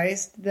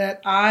realized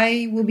that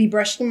I will be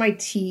brushing my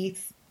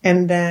teeth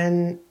and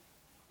then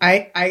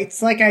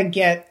it's like I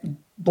get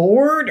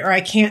bored or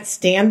I can't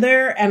stand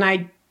there, and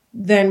I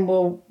then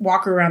will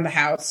walk around the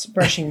house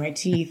brushing my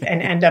teeth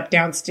and end up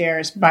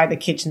downstairs by the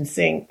kitchen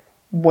sink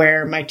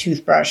where my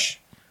toothbrush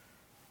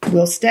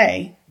will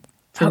stay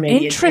for maybe a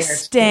day or two.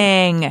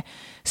 Interesting.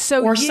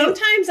 So Or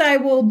sometimes I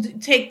will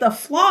take the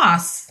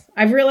floss.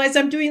 I've realized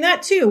I'm doing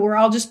that too, where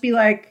I'll just be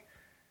like,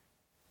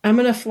 I'm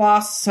going to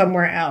floss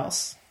somewhere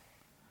else.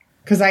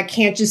 Because I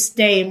can't just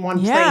stay in one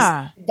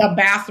Yeah. place, the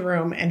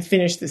bathroom, and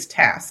finish this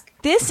task.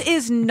 this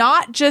is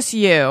not just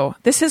you.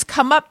 This has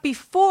come up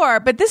before,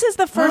 but this is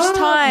the first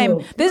time.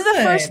 This is the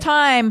good. first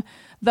time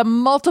the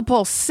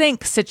multiple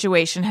sink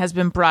situation has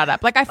been brought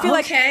up. Like, I feel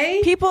Okay.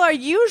 like people are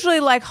usually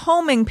like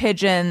homing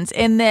pigeons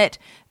in that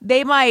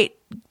they might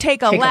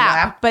take a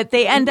lap, but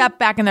they end up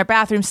back in their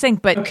bathroom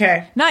sink. But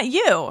Okay. not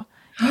you.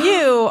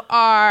 You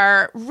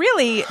are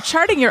really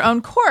charting your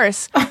own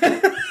course.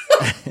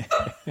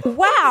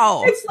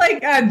 Wow. It's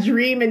like a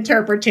dream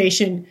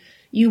interpretation.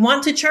 You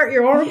want to chart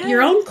your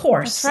own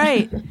course. That's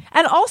right.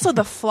 And also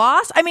the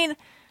floss. I mean,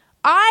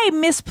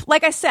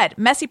 like I said,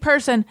 messy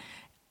person,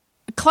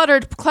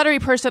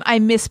 cluttery person. I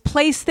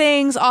misplace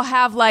things. I'll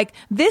have like,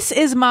 this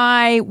is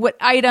my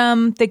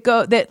item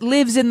that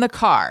lives in the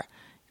car,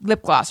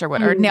 lip gloss or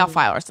what, or nail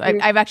file.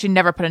 I've actually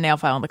never put a nail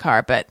file in the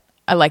car, but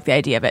I like the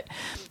idea of it.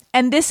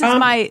 And this is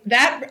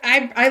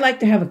I like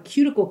to have a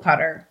cuticle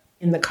cutter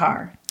in the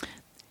car.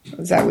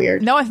 Is that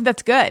weird? No, I think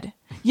that's good.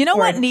 You know Or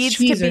what needs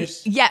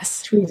tweezers. to be?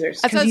 Yes.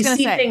 Tweezers. That's what I was Because going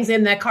you to see say. things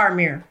in that car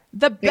mirror.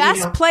 The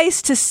best know.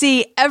 place to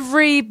see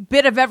every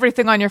bit of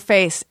everything on your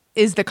face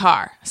is the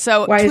car.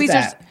 So Why is tweezers,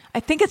 that? I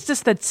think it's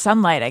just the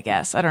sunlight, I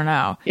guess. I don't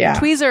know. Yeah.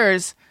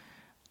 Tweezers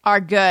are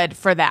good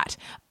for that.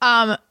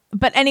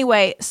 But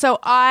anyway,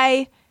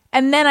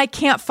 and then I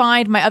can't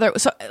find my other,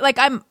 so like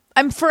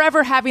I'm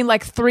forever having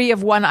like 3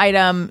 of one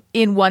item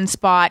in one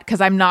spot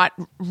because I'm not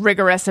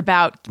rigorous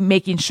about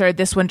making sure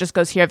this one just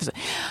goes here.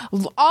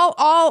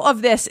 All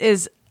of this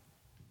is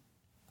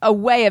a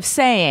way of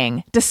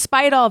saying,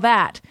 despite all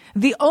that,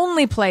 the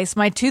only place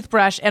my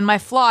toothbrush and my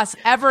floss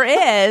ever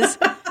is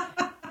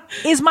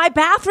my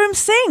bathroom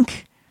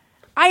sink.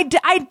 I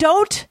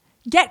don't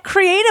get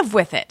creative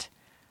with it.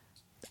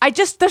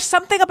 There's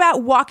something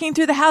about walking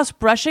through the house,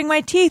 brushing my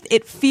teeth.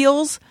 It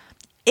feels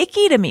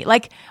icky to me.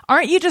 Like,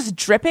 aren't you just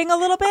dripping a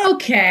little bit?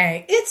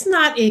 Okay, it's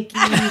not icky.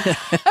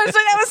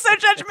 That was so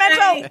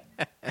judgmental.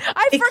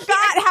 I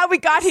forgot how we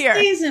got It here.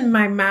 stays in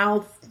my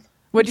mouth.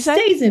 What'd you say?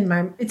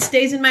 It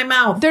stays in my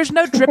mouth. There's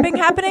no dripping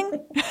happening?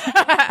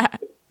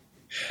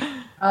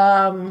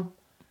 I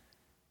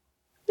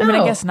mean,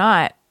 I guess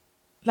not.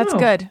 That's No.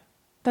 good.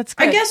 That's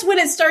good. I guess when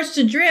it starts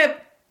to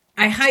drip,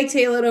 I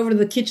hightail it over to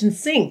the kitchen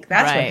sink.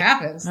 That's Right. what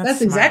happens. That's That's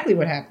smart. exactly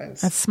what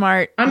happens. That's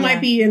smart. I Yeah.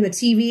 might be in the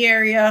TV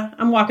area.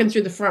 I'm walking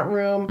through the front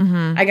room.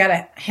 Mm-hmm. I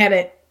gotta head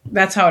it.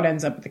 That's how it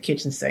ends up at the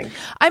kitchen sink.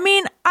 I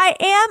mean,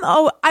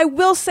 I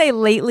will say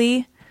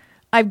lately,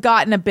 I've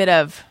gotten a bit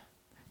of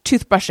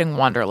toothbrushing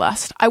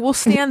wanderlust. I will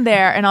stand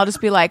there and I'll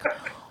just be like,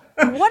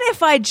 what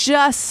if I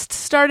just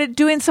started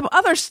doing some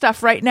other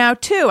stuff right now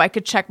too? I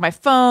could check my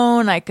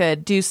phone. I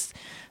could do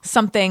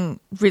something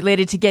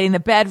related to getting the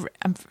bed.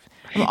 I'm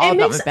all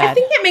about my I bed.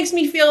 think it makes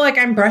me feel like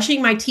I'm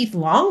brushing my teeth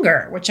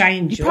longer, which I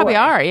enjoy. You probably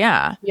are,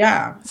 yeah.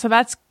 Yeah. So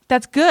that's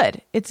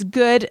good. It's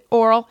good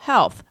oral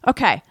health.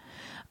 Okay.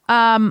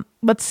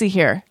 Let's see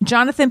here.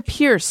 Jonathan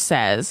Pierce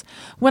says,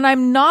 when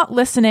I'm not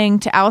listening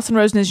to Allison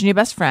Rosen is Your New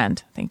Best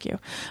Friend, thank you,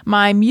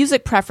 my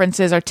music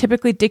preferences are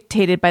typically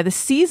dictated by the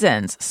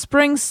seasons.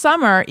 Spring,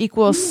 summer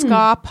equals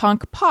ska,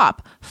 punk,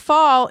 pop.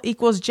 Fall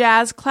equals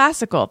jazz,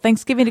 classical.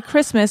 Thanksgiving to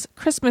Christmas,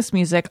 Christmas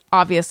music,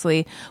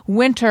 obviously.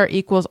 Winter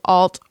equals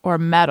alt or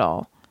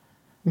metal.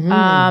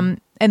 And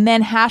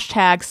then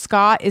hashtag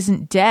ska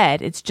isn't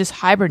dead. It's just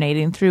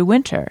hibernating through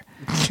winter.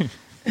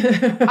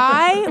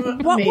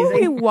 What were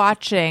we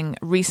watching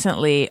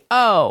recently?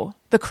 Oh,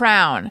 The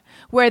Crown,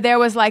 where there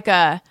was like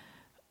a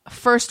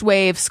first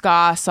wave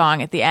ska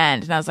song at the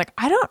end. And I was like,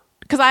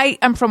 because I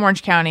am from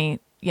Orange County,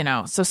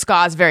 so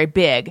ska is very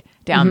big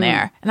down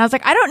there. And I was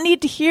like, I don't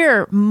need to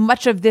hear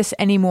much of this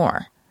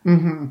anymore.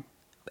 Mm-hmm.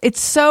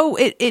 It's so,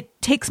 it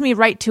takes me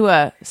right to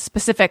a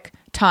specific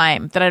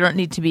time that I don't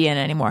need to be in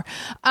anymore.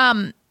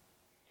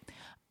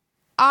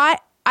 I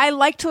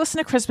like to listen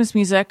to Christmas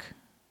music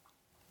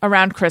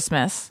around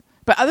Christmas.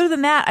 But other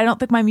than that, I don't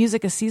think my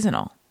music is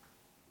seasonal.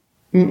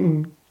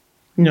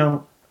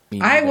 No.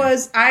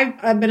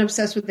 I've been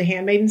obsessed with The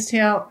Handmaid's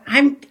Tale.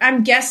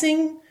 I'm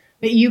guessing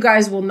that you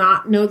guys will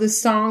not know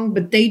this song,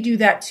 but they do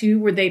that too,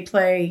 where they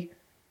play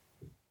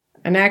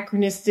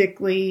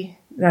anachronistically.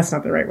 That's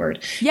not the right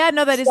word. Yeah,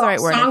 no, that is the right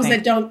word. Songs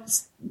that don't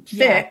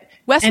fit.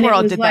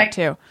 Westworld did that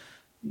too.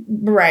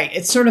 Right.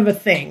 It's sort of a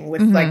thing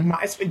with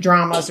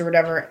dramas or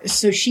whatever.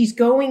 So she's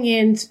going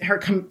in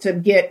to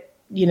get,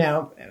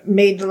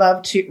 made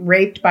love to,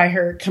 raped by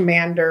her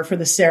commander for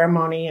the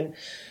ceremony.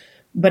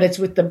 But it's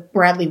with the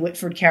Bradley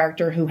Whitford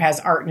character who has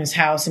art in his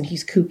house and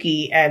he's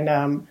kooky.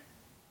 And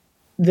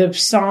the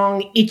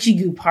song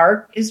Ichigo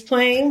Park is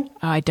playing.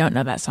 Oh, I don't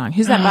know that song.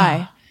 Who's that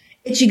by?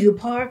 Ichigo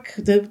Park,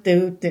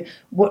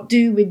 what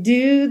do we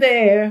do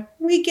there?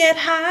 We get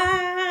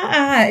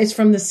high. It's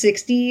from the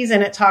 60s,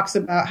 and it talks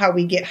about how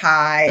we get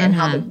high and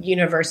how the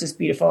universe is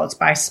beautiful. It's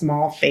by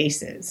Small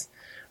Faces.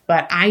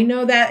 But I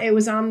know that it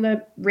was on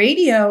the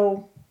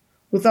radio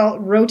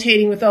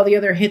rotating with all the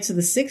other hits of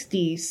the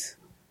 60s.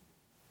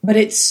 But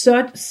it's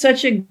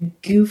such a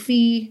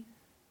goofy,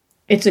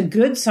 it's a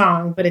good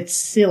song, but it's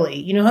silly.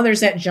 You know how there's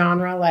that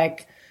genre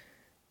like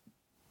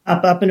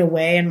Up and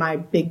Away and My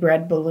Big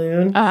Red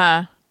Balloon,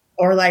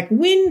 or like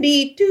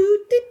Windy,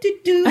 do do do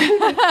do.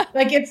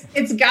 Like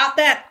it's got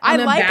that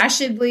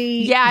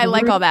unabashedly. I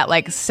like all that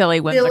like silly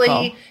whimsical.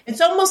 Silly.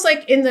 It's almost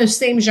like in the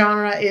same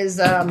genre is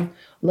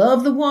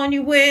Love the One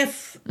You're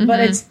With, but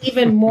it's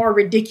even more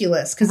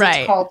ridiculous because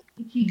it's called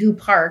Ichigo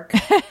Park.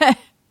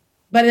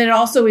 But it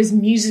also is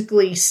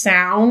musically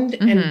sound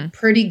and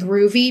pretty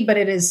groovy, but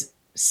it is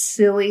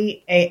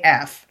silly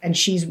AF, and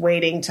she's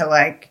waiting to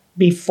like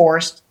be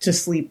forced to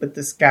sleep with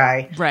this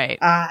guy. Right.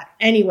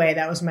 Anyway,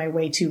 that was my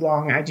way too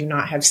long. I do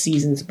not have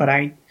seasons, but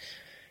I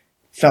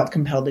felt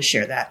compelled to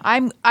share that.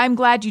 I'm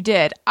glad you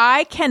did.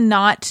 I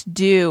cannot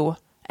do,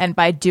 and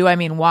by do I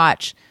mean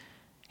watch,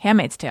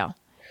 Handmaid's Tale.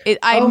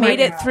 I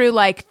made it through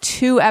like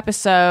 2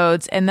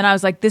 episodes, and then I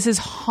was like, "This is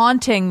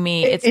haunting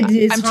me." I'm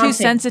haunting. too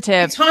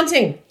sensitive. It's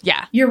haunting.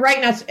 Yeah, you're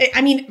right.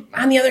 I mean,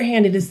 on the other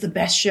hand, it is the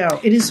best show.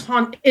 It is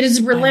It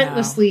is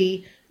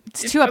relentlessly.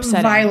 It's too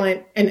upsetting,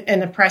 violent,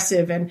 and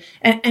oppressive, and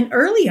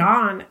early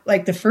on,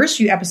 like the first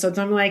few episodes,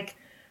 I'm like,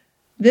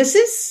 "This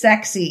is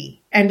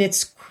sexy," and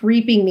it's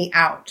creeping me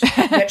out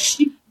that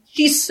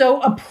she's so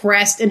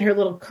oppressed in her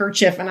little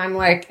kerchief, and I'm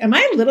like, "Am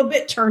I a little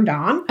bit turned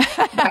on?"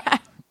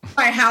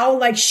 By how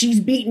like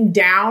she's beaten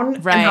down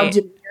and how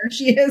demure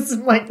she is.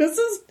 I'm like, this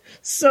is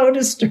so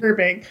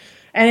disturbing.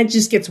 And it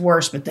just gets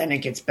worse, but then it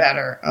gets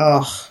better.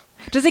 Ugh.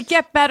 Does it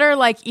get better,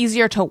 like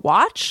easier to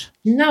watch?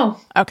 No.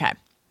 Okay.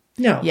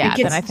 No. Yeah, it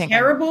gets then I think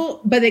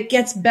terrible, but it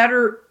gets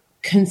better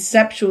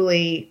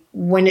conceptually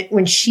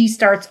when she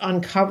starts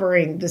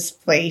uncovering this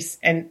place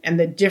and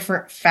the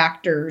different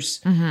factors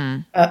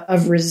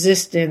of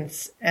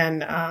resistance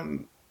and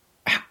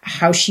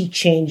how she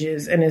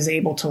changes and is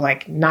able to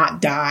like not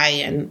die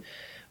and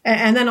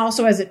then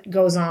also as it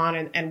goes on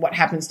and what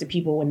happens to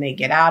people when they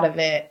get out of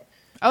it.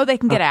 Oh, they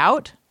can get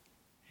out?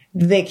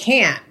 They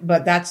can't,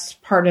 but that's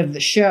part of the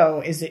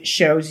show is it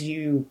shows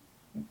you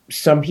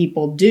some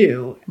people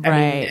do. I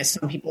mean,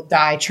 some people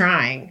die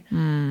trying.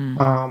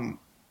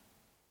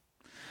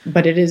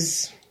 But it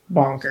is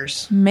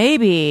bonkers.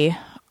 Maybe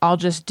I'll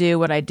just do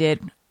what I did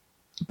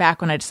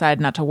back when I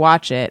decided not to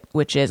watch it,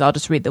 which is I'll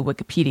just read the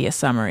Wikipedia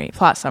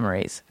plot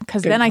summaries,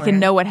 because then I can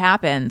know what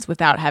happens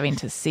without having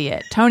to see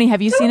it. Tony,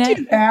 have you seen it?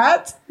 Do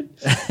that.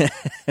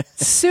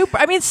 Super.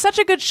 I mean, it's such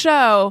a good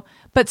show,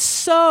 but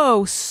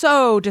so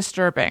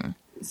disturbing.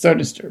 So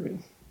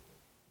disturbing.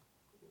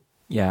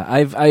 Yeah,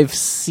 I've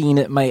seen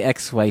it. My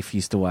ex-wife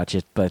used to watch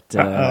it, but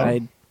I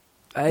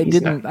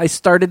didn't. I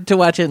started to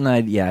watch it, and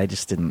I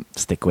just didn't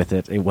stick with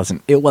it. It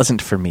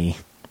wasn't for me.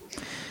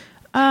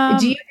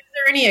 Is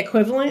there any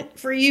equivalent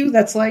for you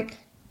that's like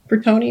for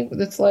Tony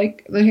that's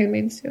like The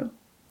Handmaid's Tale?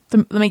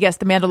 Let me guess,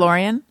 The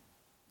Mandalorian?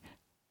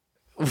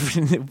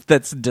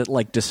 That's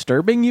like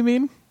disturbing, you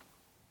mean?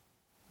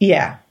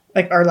 Yeah,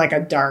 or like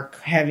a dark,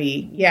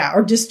 heavy,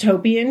 or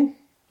dystopian.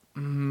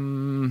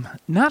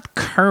 Not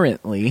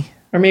currently.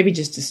 Or maybe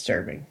just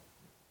disturbing.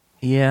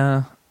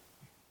 Yeah.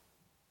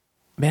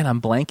 Man,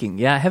 I'm blanking.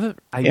 Yeah,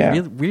 I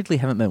weirdly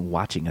haven't been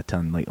watching a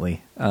ton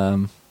lately.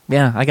 I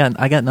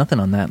got nothing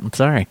on that. I'm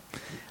sorry.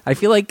 I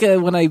feel like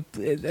when I'm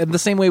the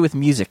same way with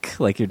music.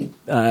 Like,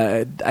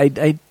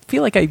 I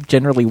feel like I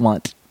generally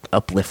want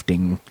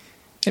uplifting.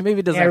 And maybe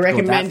it doesn't have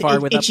to go that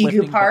far with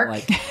uplifting. Park.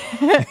 But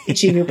like,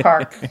 Ichigo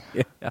Park.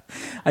 Yeah.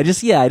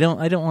 I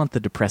don't want the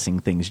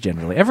depressing things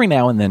generally. Every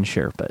now and then,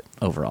 sure, but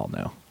overall,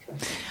 no.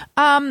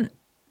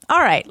 All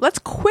right, let's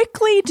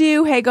quickly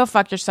do Hey, Go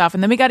Fuck Yourself,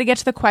 and then we got to get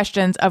to the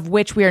questions, of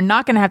which we are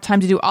not going to have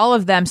time to do all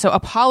of them, so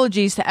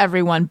apologies to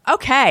everyone.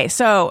 Okay,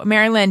 so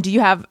Mary Lynn, do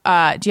you have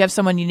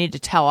someone you need to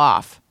tell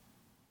off?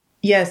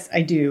 Yes,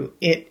 I do.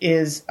 It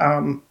is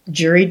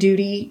jury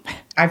duty.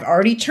 I've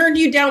already turned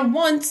you down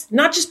once,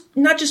 not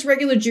just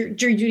regular jury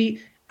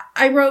duty.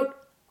 I wrote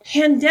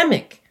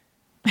pandemic.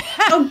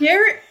 How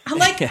dare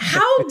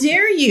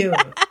you?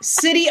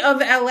 City of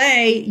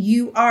LA,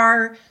 you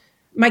are...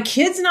 My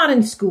kid's not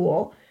in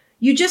school.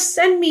 You just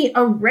send me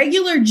a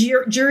regular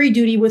jury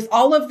duty with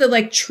all of the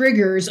like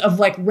triggers of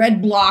like red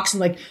blocks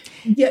and like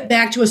get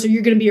back to us or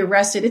you're going to be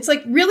arrested. It's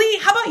like, really?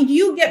 How about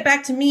you get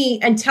back to me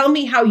and tell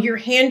me how you're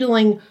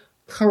handling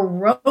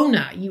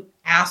Corona, you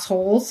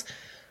assholes.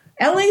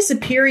 LA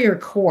Superior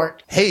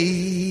Court.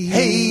 Hey,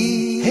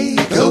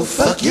 go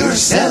fuck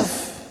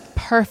yourself.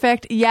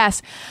 Perfect.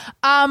 Yes.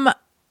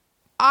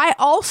 I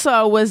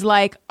also was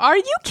like, are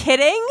you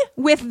kidding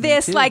with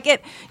this? Like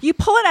you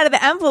pull it out of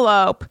the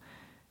envelope,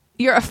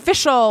 your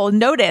official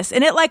notice,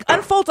 and it like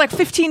unfolds like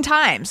 15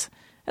 times.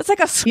 It's like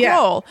a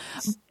scroll.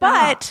 Yeah.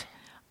 But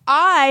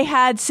I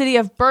had City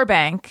of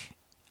Burbank,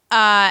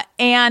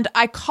 and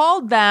I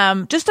called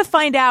them just to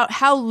find out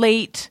how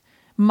late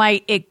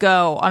might it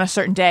go on a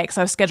certain day, because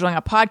I was scheduling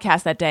a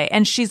podcast that day.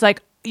 And she's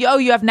like, oh,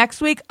 you have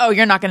next week? Oh,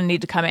 you're not going to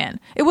need to come in.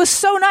 It was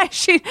so nice.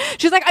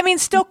 She's like, I mean,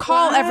 still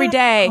call every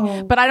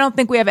day, but I don't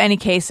think we have any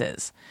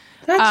cases.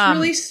 That's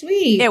really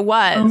sweet. It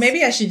was. Oh,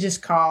 maybe I should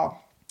just call.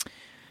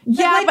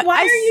 Yeah, like, but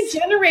why are you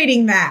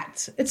generating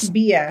that? It's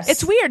BS.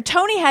 It's weird.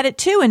 Tony had it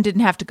too and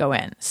didn't have to go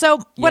in.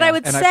 So what I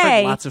would and say,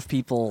 I've heard lots of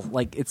people,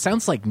 like, it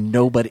sounds like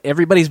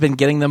everybody's been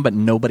getting them, but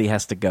nobody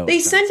has to go. They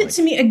sent it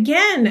to me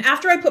again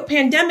after I put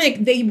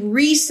pandemic. They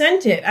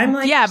resent it. I'm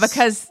like, yeah,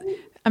 because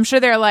I'm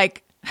sure they're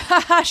like,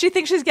 haha, she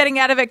thinks she's getting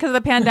out of it because of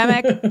the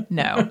pandemic.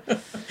 No.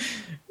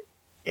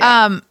 Yeah,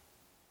 I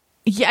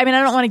mean,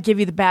 I don't want to give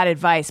you the bad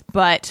advice,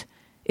 but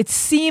it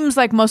seems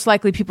like most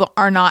likely people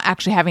are not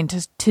actually having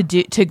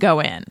to go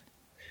in.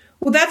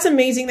 Well, that's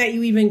amazing that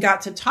you even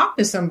got to talk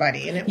to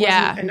somebody and it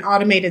wasn't an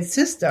automated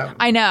system.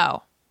 I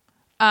know.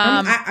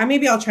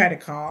 Maybe I'll try to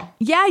call.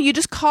 Yeah, you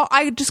just call.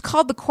 I just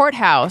called the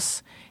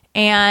courthouse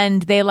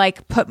and they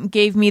like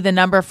gave me the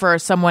number for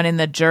someone in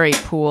the jury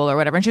pool or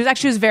whatever. And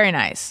she was very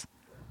nice.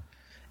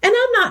 And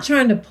I'm not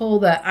trying to pull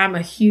that I'm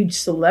a huge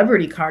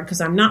celebrity card,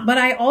 because I'm not, but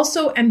I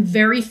also am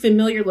very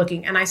familiar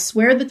looking. And I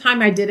swear the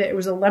time I did it, it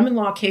was a lemon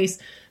law case.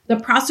 The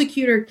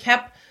prosecutor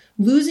kept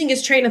losing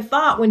his train of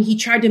thought when he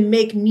tried to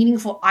make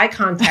meaningful eye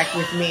contact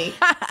with me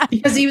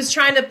because he was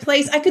trying to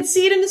place, I could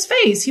see it in his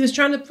face. He was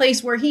trying to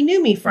place where he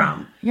knew me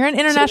from. You're an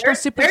international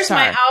superstar. There's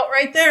my out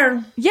right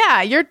there.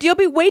 Yeah, you'll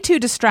be way too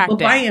distracted.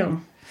 Well, I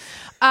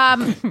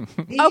am.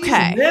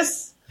 Okay.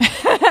 This.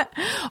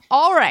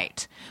 All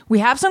right. We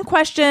have some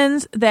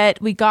questions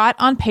that we got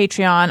on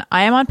Patreon.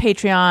 I am on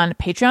Patreon,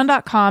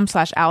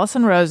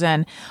 patreon.com/Allison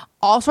Rosen.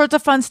 All sorts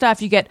of fun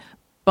stuff. You get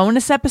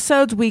bonus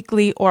episodes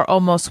weekly or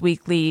almost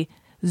weekly,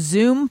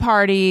 Zoom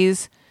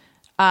parties,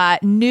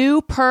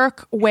 new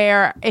perk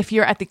where if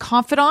you're at the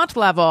confidant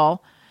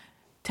level,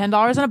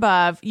 $10 and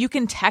above, you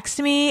can text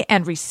me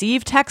and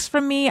receive text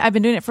from me. I've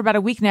been doing it for about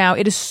a week now.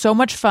 It is so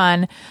much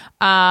fun.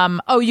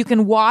 You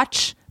can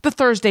watch the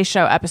Thursday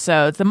show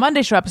episodes, the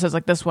Monday show episodes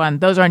like this one.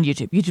 Those are on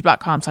YouTube,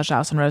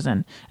 youtube.com/Allison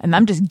Rosen. And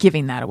I'm just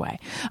giving that away.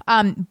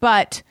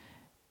 But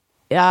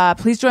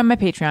please join my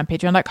Patreon,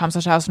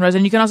 patreon.com/Allison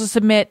Rosen. You can also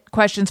submit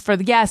questions for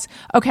the guests.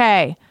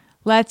 Okay,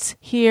 let's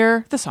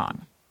hear the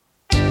song.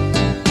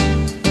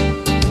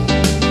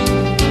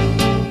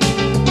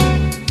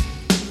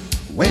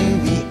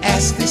 When we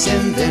ask, they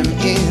send them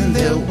in.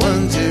 They're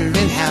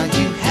wondering how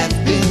you have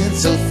been.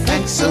 So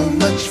thanks so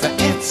much for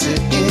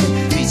answering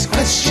these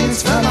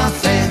questions from our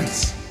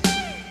fans.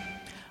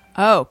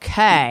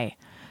 Okay.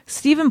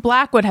 Stephen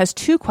Blackwood has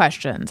 2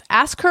 questions.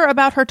 Ask her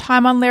about her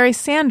time on Larry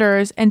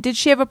Sanders, and did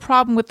she have a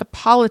problem with the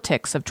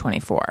politics of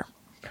 24?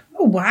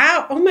 Oh,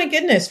 wow. Oh, my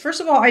goodness. First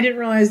of all, I didn't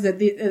realize that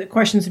the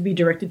questions would be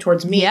directed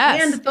towards me.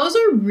 Yes. And those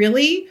are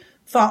really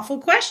thoughtful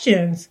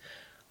questions.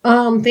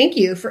 Thank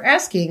you for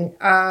asking.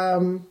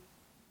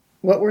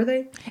 What were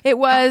they? It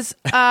was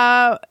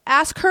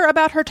ask her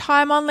about her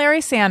time on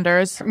Larry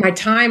Sanders. My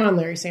time on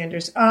Larry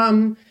Sanders.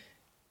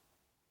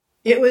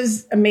 It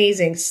was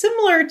amazing.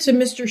 Similar to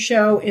Mr.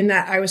 Show in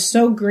that I was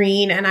so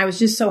green and I was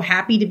just so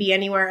happy to be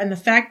anywhere. And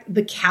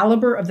the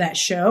caliber of that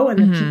show and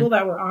the people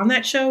that were on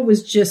that show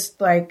was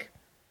just like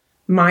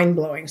mind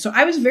blowing. So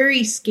I was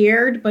very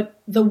scared,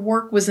 but the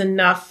work was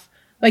enough,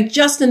 like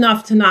just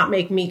enough to not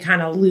make me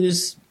kind of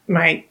lose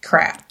my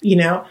crap, you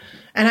know?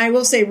 And I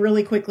will say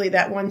really quickly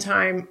that one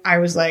time I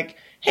was like,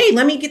 hey,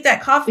 let me get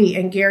that coffee.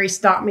 And Gary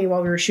stopped me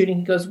while we were shooting.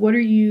 He goes, what are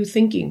you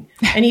thinking?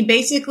 And he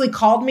basically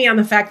called me on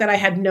the fact that I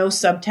had no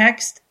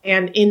subtext.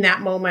 And in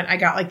that moment, I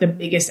got like the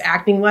biggest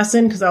acting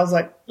lesson because I was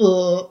like,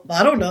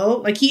 I don't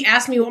know. Like he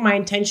asked me what my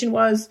intention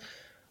was.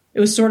 It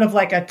was sort of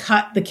like a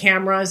cut the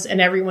cameras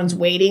and everyone's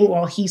waiting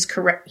while he's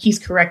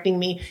correcting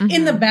me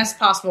in the best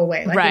possible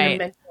way, like in a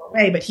mentor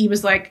way. But he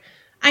was like,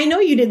 I know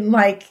you didn't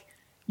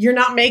you're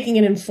not making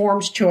an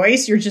informed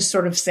choice. You're just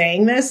sort of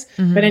saying this.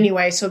 But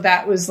anyway, so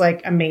that was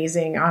like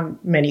amazing on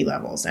many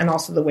levels. And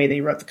also the way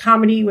they wrote the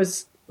comedy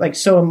was like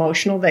so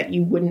emotional that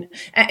you wouldn't,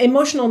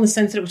 emotional in the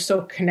sense that it was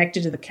so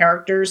connected to the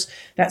characters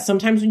that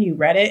sometimes when you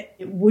read it,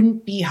 it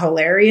wouldn't be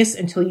hilarious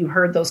until you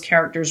heard those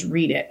characters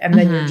read it. And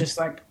then you're just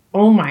like,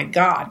 oh my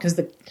God. Cause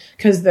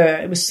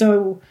it was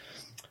so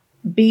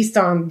based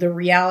on the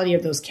reality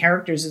of those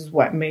characters is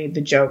what made the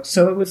joke.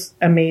 So it was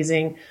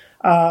amazing.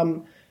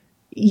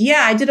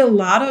 Yeah, I did a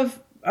lot of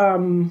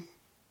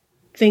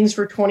things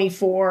for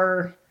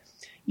 24.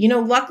 You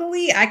know,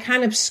 luckily I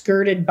kind of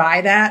skirted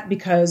by that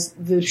because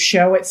the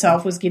show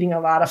itself was getting a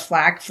lot of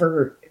flack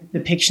for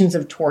depictions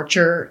of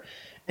torture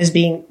as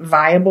being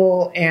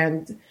viable.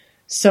 And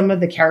some of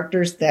the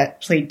characters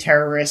that played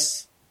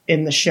terrorists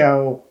in the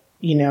show,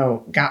 you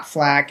know, got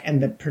flack,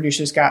 and the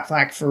producers got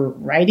flack for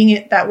writing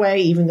it that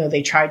way, even though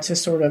they tried to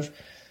sort of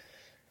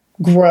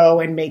grow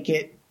and make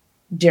it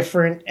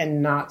different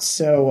and not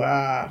so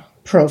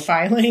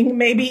profiling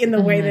maybe in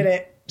the way that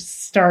it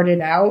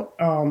started out.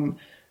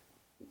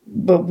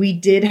 But we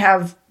did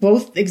have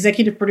both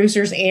executive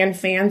producers and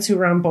fans who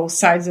were on both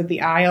sides of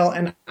the aisle.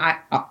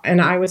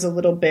 And I was a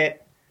little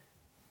bit,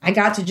 I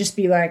got to just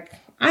be like,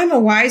 I'm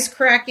a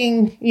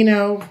wisecracking, you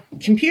know,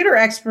 computer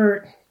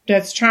expert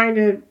that's trying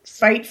to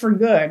fight for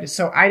good.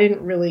 So I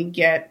didn't really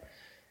get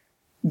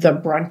the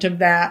brunt of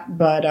that,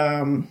 but,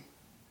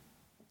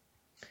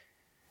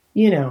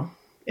 you know,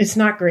 it's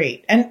not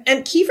great. And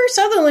Kiefer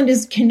Sutherland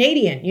is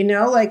Canadian, you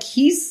know, like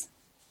he's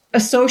a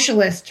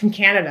socialist from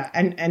Canada,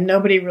 and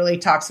nobody really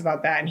talks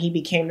about that. And he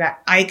became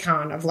that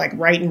icon of like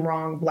right and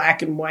wrong,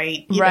 black and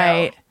white, you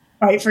know,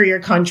 fight for your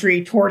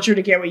country, torture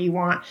to get what you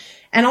want.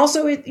 And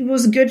also it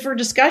was good for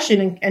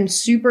discussion and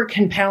super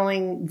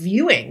compelling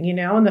viewing, you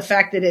know, and the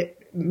fact that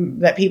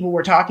that people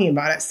were talking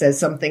about it says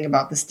something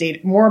about the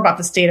state, more about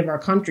the state of our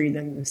country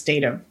than the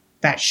state of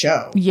that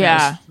show.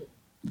 Yeah.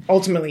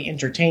 Ultimately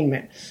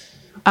entertainment.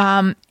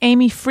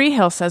 Amy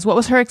Freehill says, what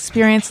was her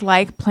experience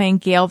like playing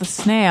Gail the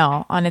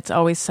Snail on It's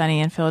Always Sunny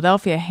in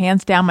Philadelphia?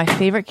 Hands down my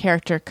favorite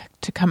character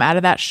to come out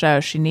of that show.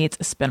 She needs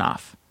a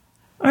spinoff.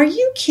 Are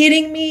you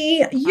kidding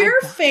me? Your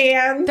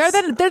fans. They're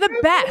the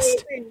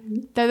best.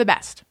 Amazing. They're the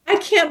best. I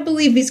can't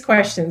believe these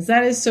questions.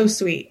 That is so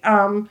sweet.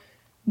 Gail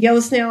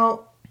the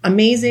Snail,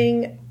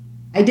 amazing.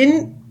 I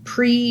didn't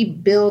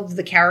pre-build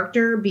the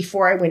character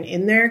before I went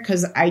in there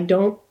because I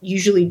don't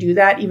usually do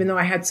that, even though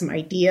I had some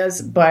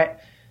ideas.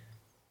 But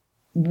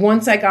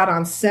once I got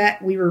on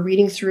set, we were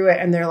reading through it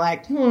and they're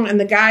like, and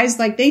the guys,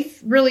 like they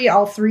really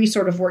all three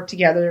sort of worked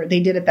together. They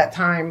did at that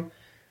time.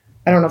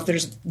 I don't know if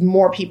there's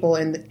more people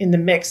in the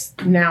mix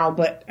now,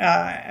 but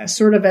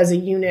sort of as a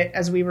unit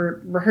as we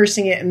were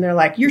rehearsing it, and they're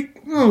like, you're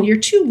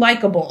too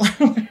likable,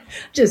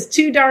 just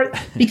too darn,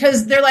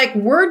 because they're like,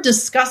 we're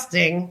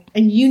disgusting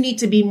and you need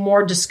to be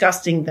more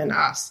disgusting than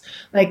us.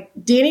 Like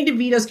Danny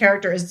DeVito's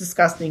character is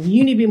disgusting.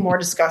 You need to be more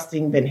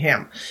disgusting than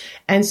him.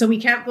 And so we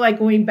kept like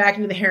going back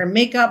into the hair and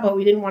makeup, but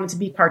we didn't want it to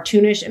be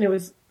cartoonish. And it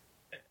was,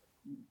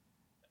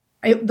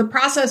 the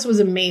process was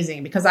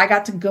amazing because I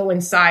got to go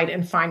inside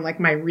and find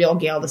like my real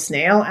Gail the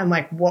Snail and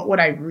like, what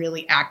would I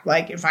really act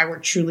like if I were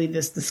truly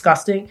this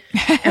disgusting?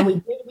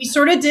 And we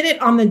sort of did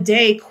it on the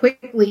day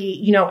quickly,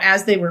 you know,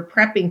 as they were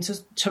prepping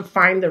to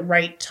find the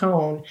right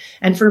tone.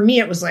 And for me,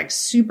 it was like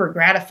super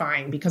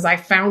gratifying because I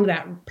found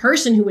that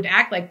person who would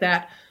act like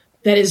that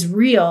is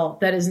real,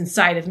 that is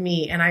inside of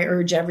me. And I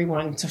urge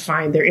everyone to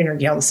find their inner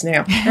Gail the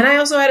Snail. And I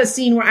also had a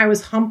scene where I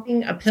was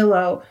humping a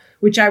pillow,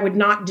 which I would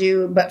not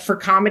do, but for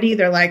comedy,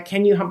 they're like,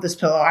 can you hump this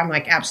pillow? I'm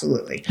like,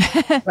 absolutely.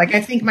 Like, I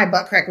think my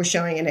butt crack was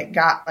showing and it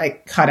got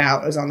like cut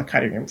out. It was on the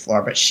cutting room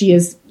floor, but she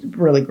is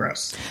really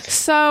gross.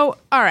 So,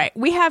 all right,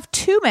 we have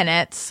 2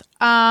 minutes,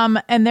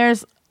 and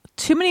there's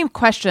too many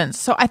questions.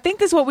 So I think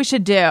this is what we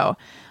should do.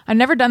 I've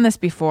never done this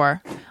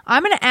before.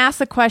 I'm going to ask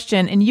the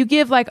question and you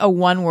give like a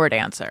 1-word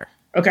answer.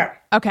 Okay.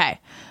 Okay.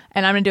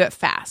 And I'm going to do it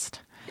fast.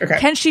 Okay.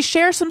 Can she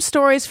share some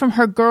stories from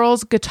her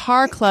girls'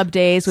 guitar club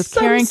days with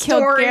Karen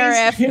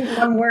Kilgariff? In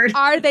 1 word.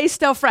 Are they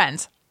still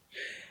friends?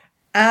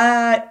 You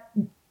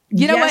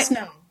know what?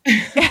 No.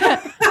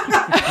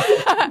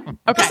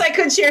 Okay. I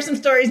could share some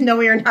stories. No,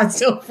 we are not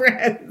still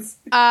friends.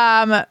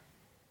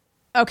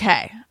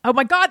 Okay. Oh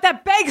my God,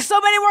 that begs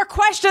so many more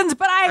questions,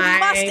 but I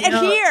must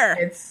adhere.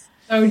 It's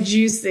so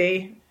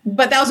juicy.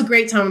 But that was a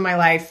great time in my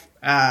life.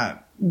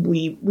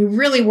 We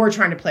really were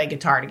trying to play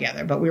guitar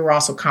together, but we were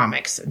also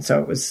comics. And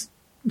so it was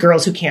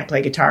girls who can't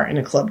play guitar in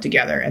a club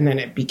together. And then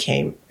it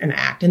became an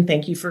act. And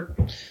thank you for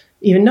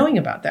even knowing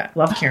about that.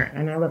 Love Karen.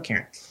 And I love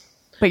Karen.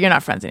 But you're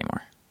not friends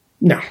anymore.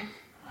 No.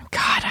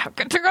 God, I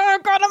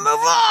gotta move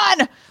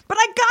on. But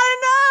I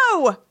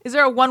gotta know. Is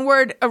there a one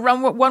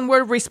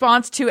word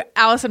response to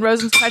Allison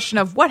Rosen's question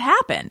of what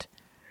happened?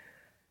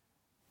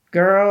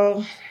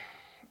 Girl,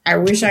 I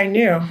wish I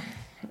knew.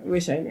 I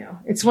wish I knew.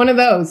 It's one of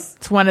those.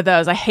 It's one of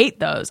those. I hate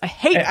those.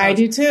 I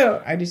do too.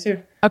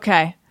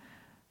 Okay.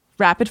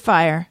 Rapid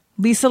fire.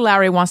 Lisa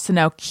Lowry wants to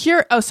know.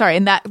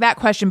 And that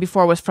question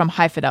before was from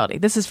High Fidelity.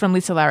 This is from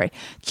Lisa Lowry.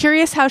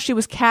 Curious how she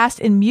was cast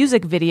in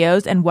music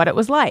videos and what it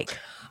was like.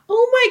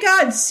 Oh my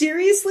God,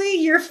 seriously?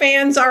 Your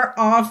fans are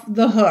off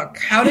the hook.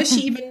 How does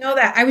she even know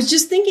that? I was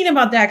just thinking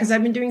about that because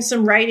I've been doing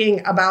some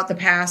writing about the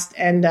past.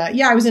 And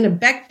I was in a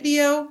Beck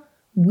video,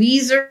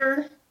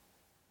 Weezer,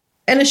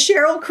 and a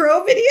Sheryl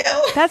Crow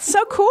video. That's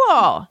so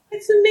cool.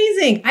 It's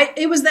amazing.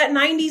 It was that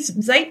 90s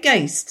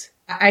zeitgeist.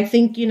 I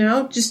think,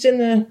 just in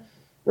the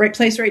right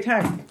place, right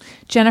time.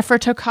 Jennifer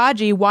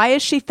Tokaji, why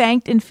is she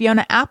thanked in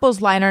Fiona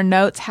Apple's liner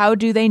notes? How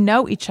do they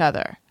know each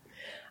other?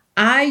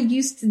 I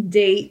used to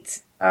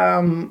date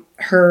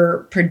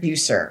her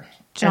producer.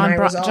 And I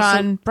was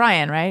John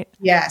Bryan, right?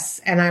 Yes.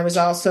 And I was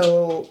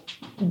also,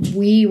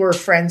 we were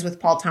friends with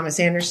Paul Thomas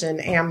Anderson,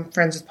 am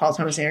friends with Paul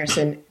Thomas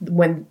Anderson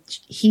when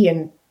he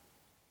and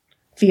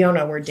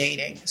Fiona were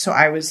dating. So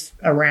I was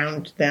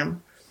around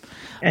them.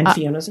 And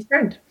Fiona's a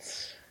friend.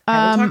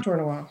 I haven't talked to her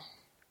in a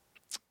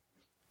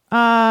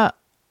while.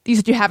 You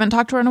said you haven't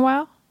talked to her in a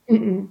while?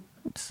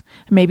 Oops.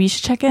 Maybe you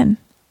should check in.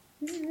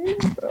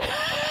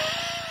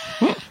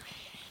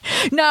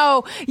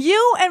 No,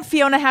 you and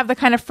Fiona have the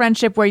kind of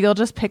friendship where you'll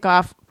just pick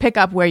up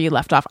where you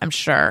left off, I'm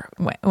sure,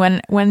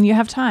 when you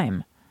have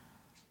time.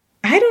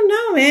 I don't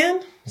know,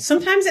 man.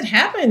 Sometimes it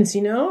happens,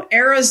 you know.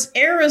 Eras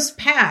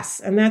pass,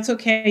 and that's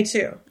okay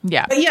too.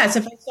 Yeah. But yes,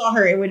 if I saw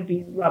her, it would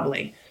be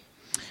lovely.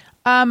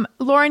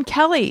 Lauren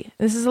Kelly,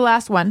 this is the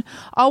last one.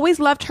 Always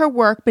loved her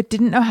work, but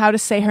didn't know how to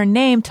say her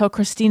name till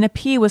Christina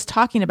P. was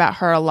talking about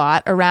her a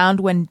lot around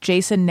when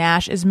Jason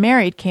Nash Is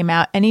Married came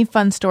out. Any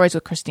fun stories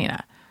with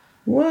Christina?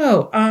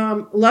 Whoa.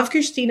 Love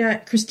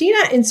Christina. Christina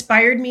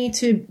inspired me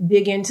to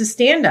dig into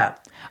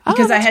stand-up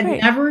because I had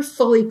never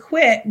fully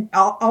quit.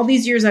 All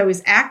these years I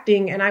was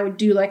acting, and I would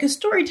do like a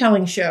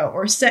storytelling show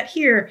or set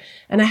here.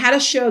 And I had a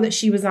show that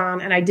she was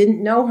on, and I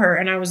didn't know her.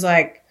 And I was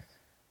like,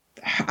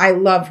 I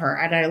love her,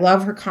 and I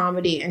love her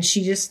comedy. And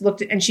she just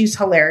looked at, and she's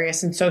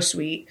hilarious and so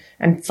sweet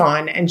and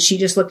fun. And she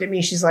just looked at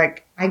me. She's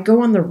like, I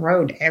go on the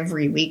road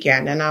every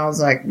weekend. And I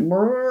was like,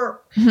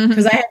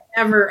 because I had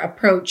never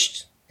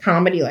approached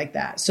comedy like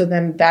that. So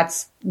then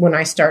that's when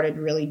I started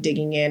really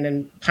digging in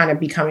and kind of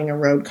becoming a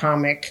road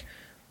comic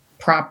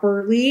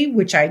properly,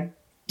 which I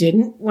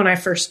didn't when I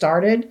first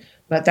started,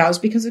 but that was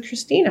because of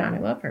Christina, and I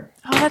love her.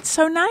 Oh, that's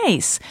so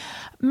nice.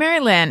 Mary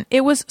Lynn,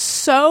 it was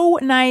so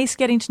nice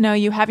getting to know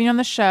you, having you on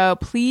the show.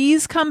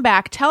 Please come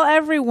back. Tell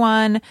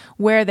everyone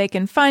where they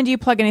can find you,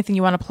 plug anything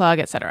you want to plug,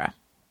 etc.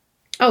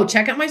 Oh,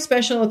 check out my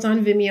special. It's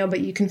on Vimeo,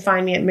 but you can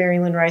find me at Mary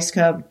Lynn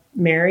Rajskub.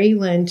 Mary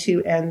Lynn,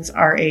 2 N's,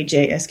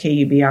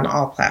 RAJSKUB on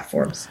all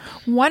platforms.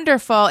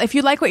 Wonderful. If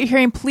you like what you're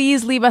hearing,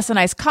 please leave us a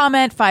nice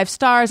comment, 5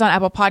 stars on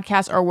Apple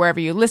Podcasts or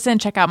wherever you listen.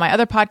 Check out my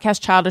other podcast,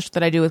 Childish,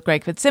 that I do with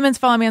Greg Fitzsimmons.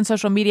 Follow me on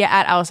social media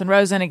at Allison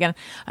Rosen. Again,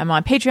 I'm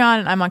on Patreon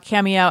and I'm on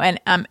Cameo, and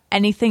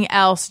anything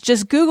else,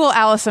 just Google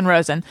Allison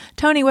Rosen.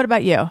 Tony, what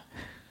about you?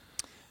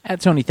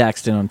 At Tony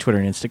Thaxton on Twitter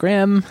and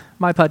Instagram.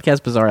 My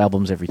podcast, Bizarre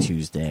Albums, every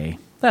Tuesday.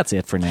 That's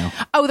it for now.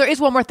 Oh, there is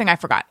one more thing I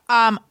forgot.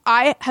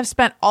 I have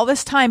spent all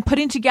this time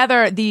putting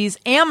together these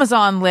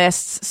Amazon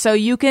lists so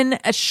you can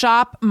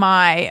shop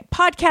my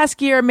podcast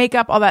gear,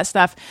 makeup, all that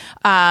stuff.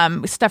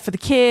 Stuff for the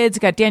kids.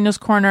 Got Daniel's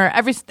Corner,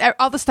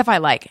 all the stuff I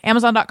like.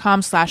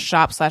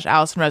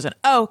 Amazon.com/shop/Allison Rosen.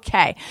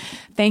 Okay.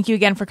 Thank you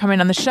again for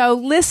coming on the show.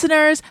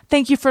 Listeners,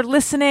 thank you for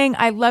listening.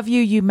 I love you.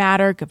 You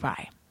matter.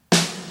 Goodbye.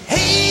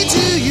 Hey,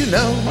 do you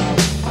know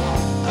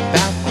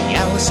about the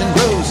Allison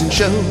Rosen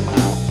Show?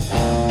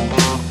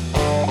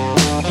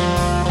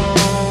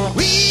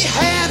 We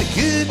had a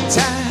good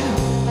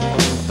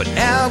time, but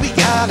now we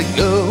gotta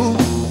go.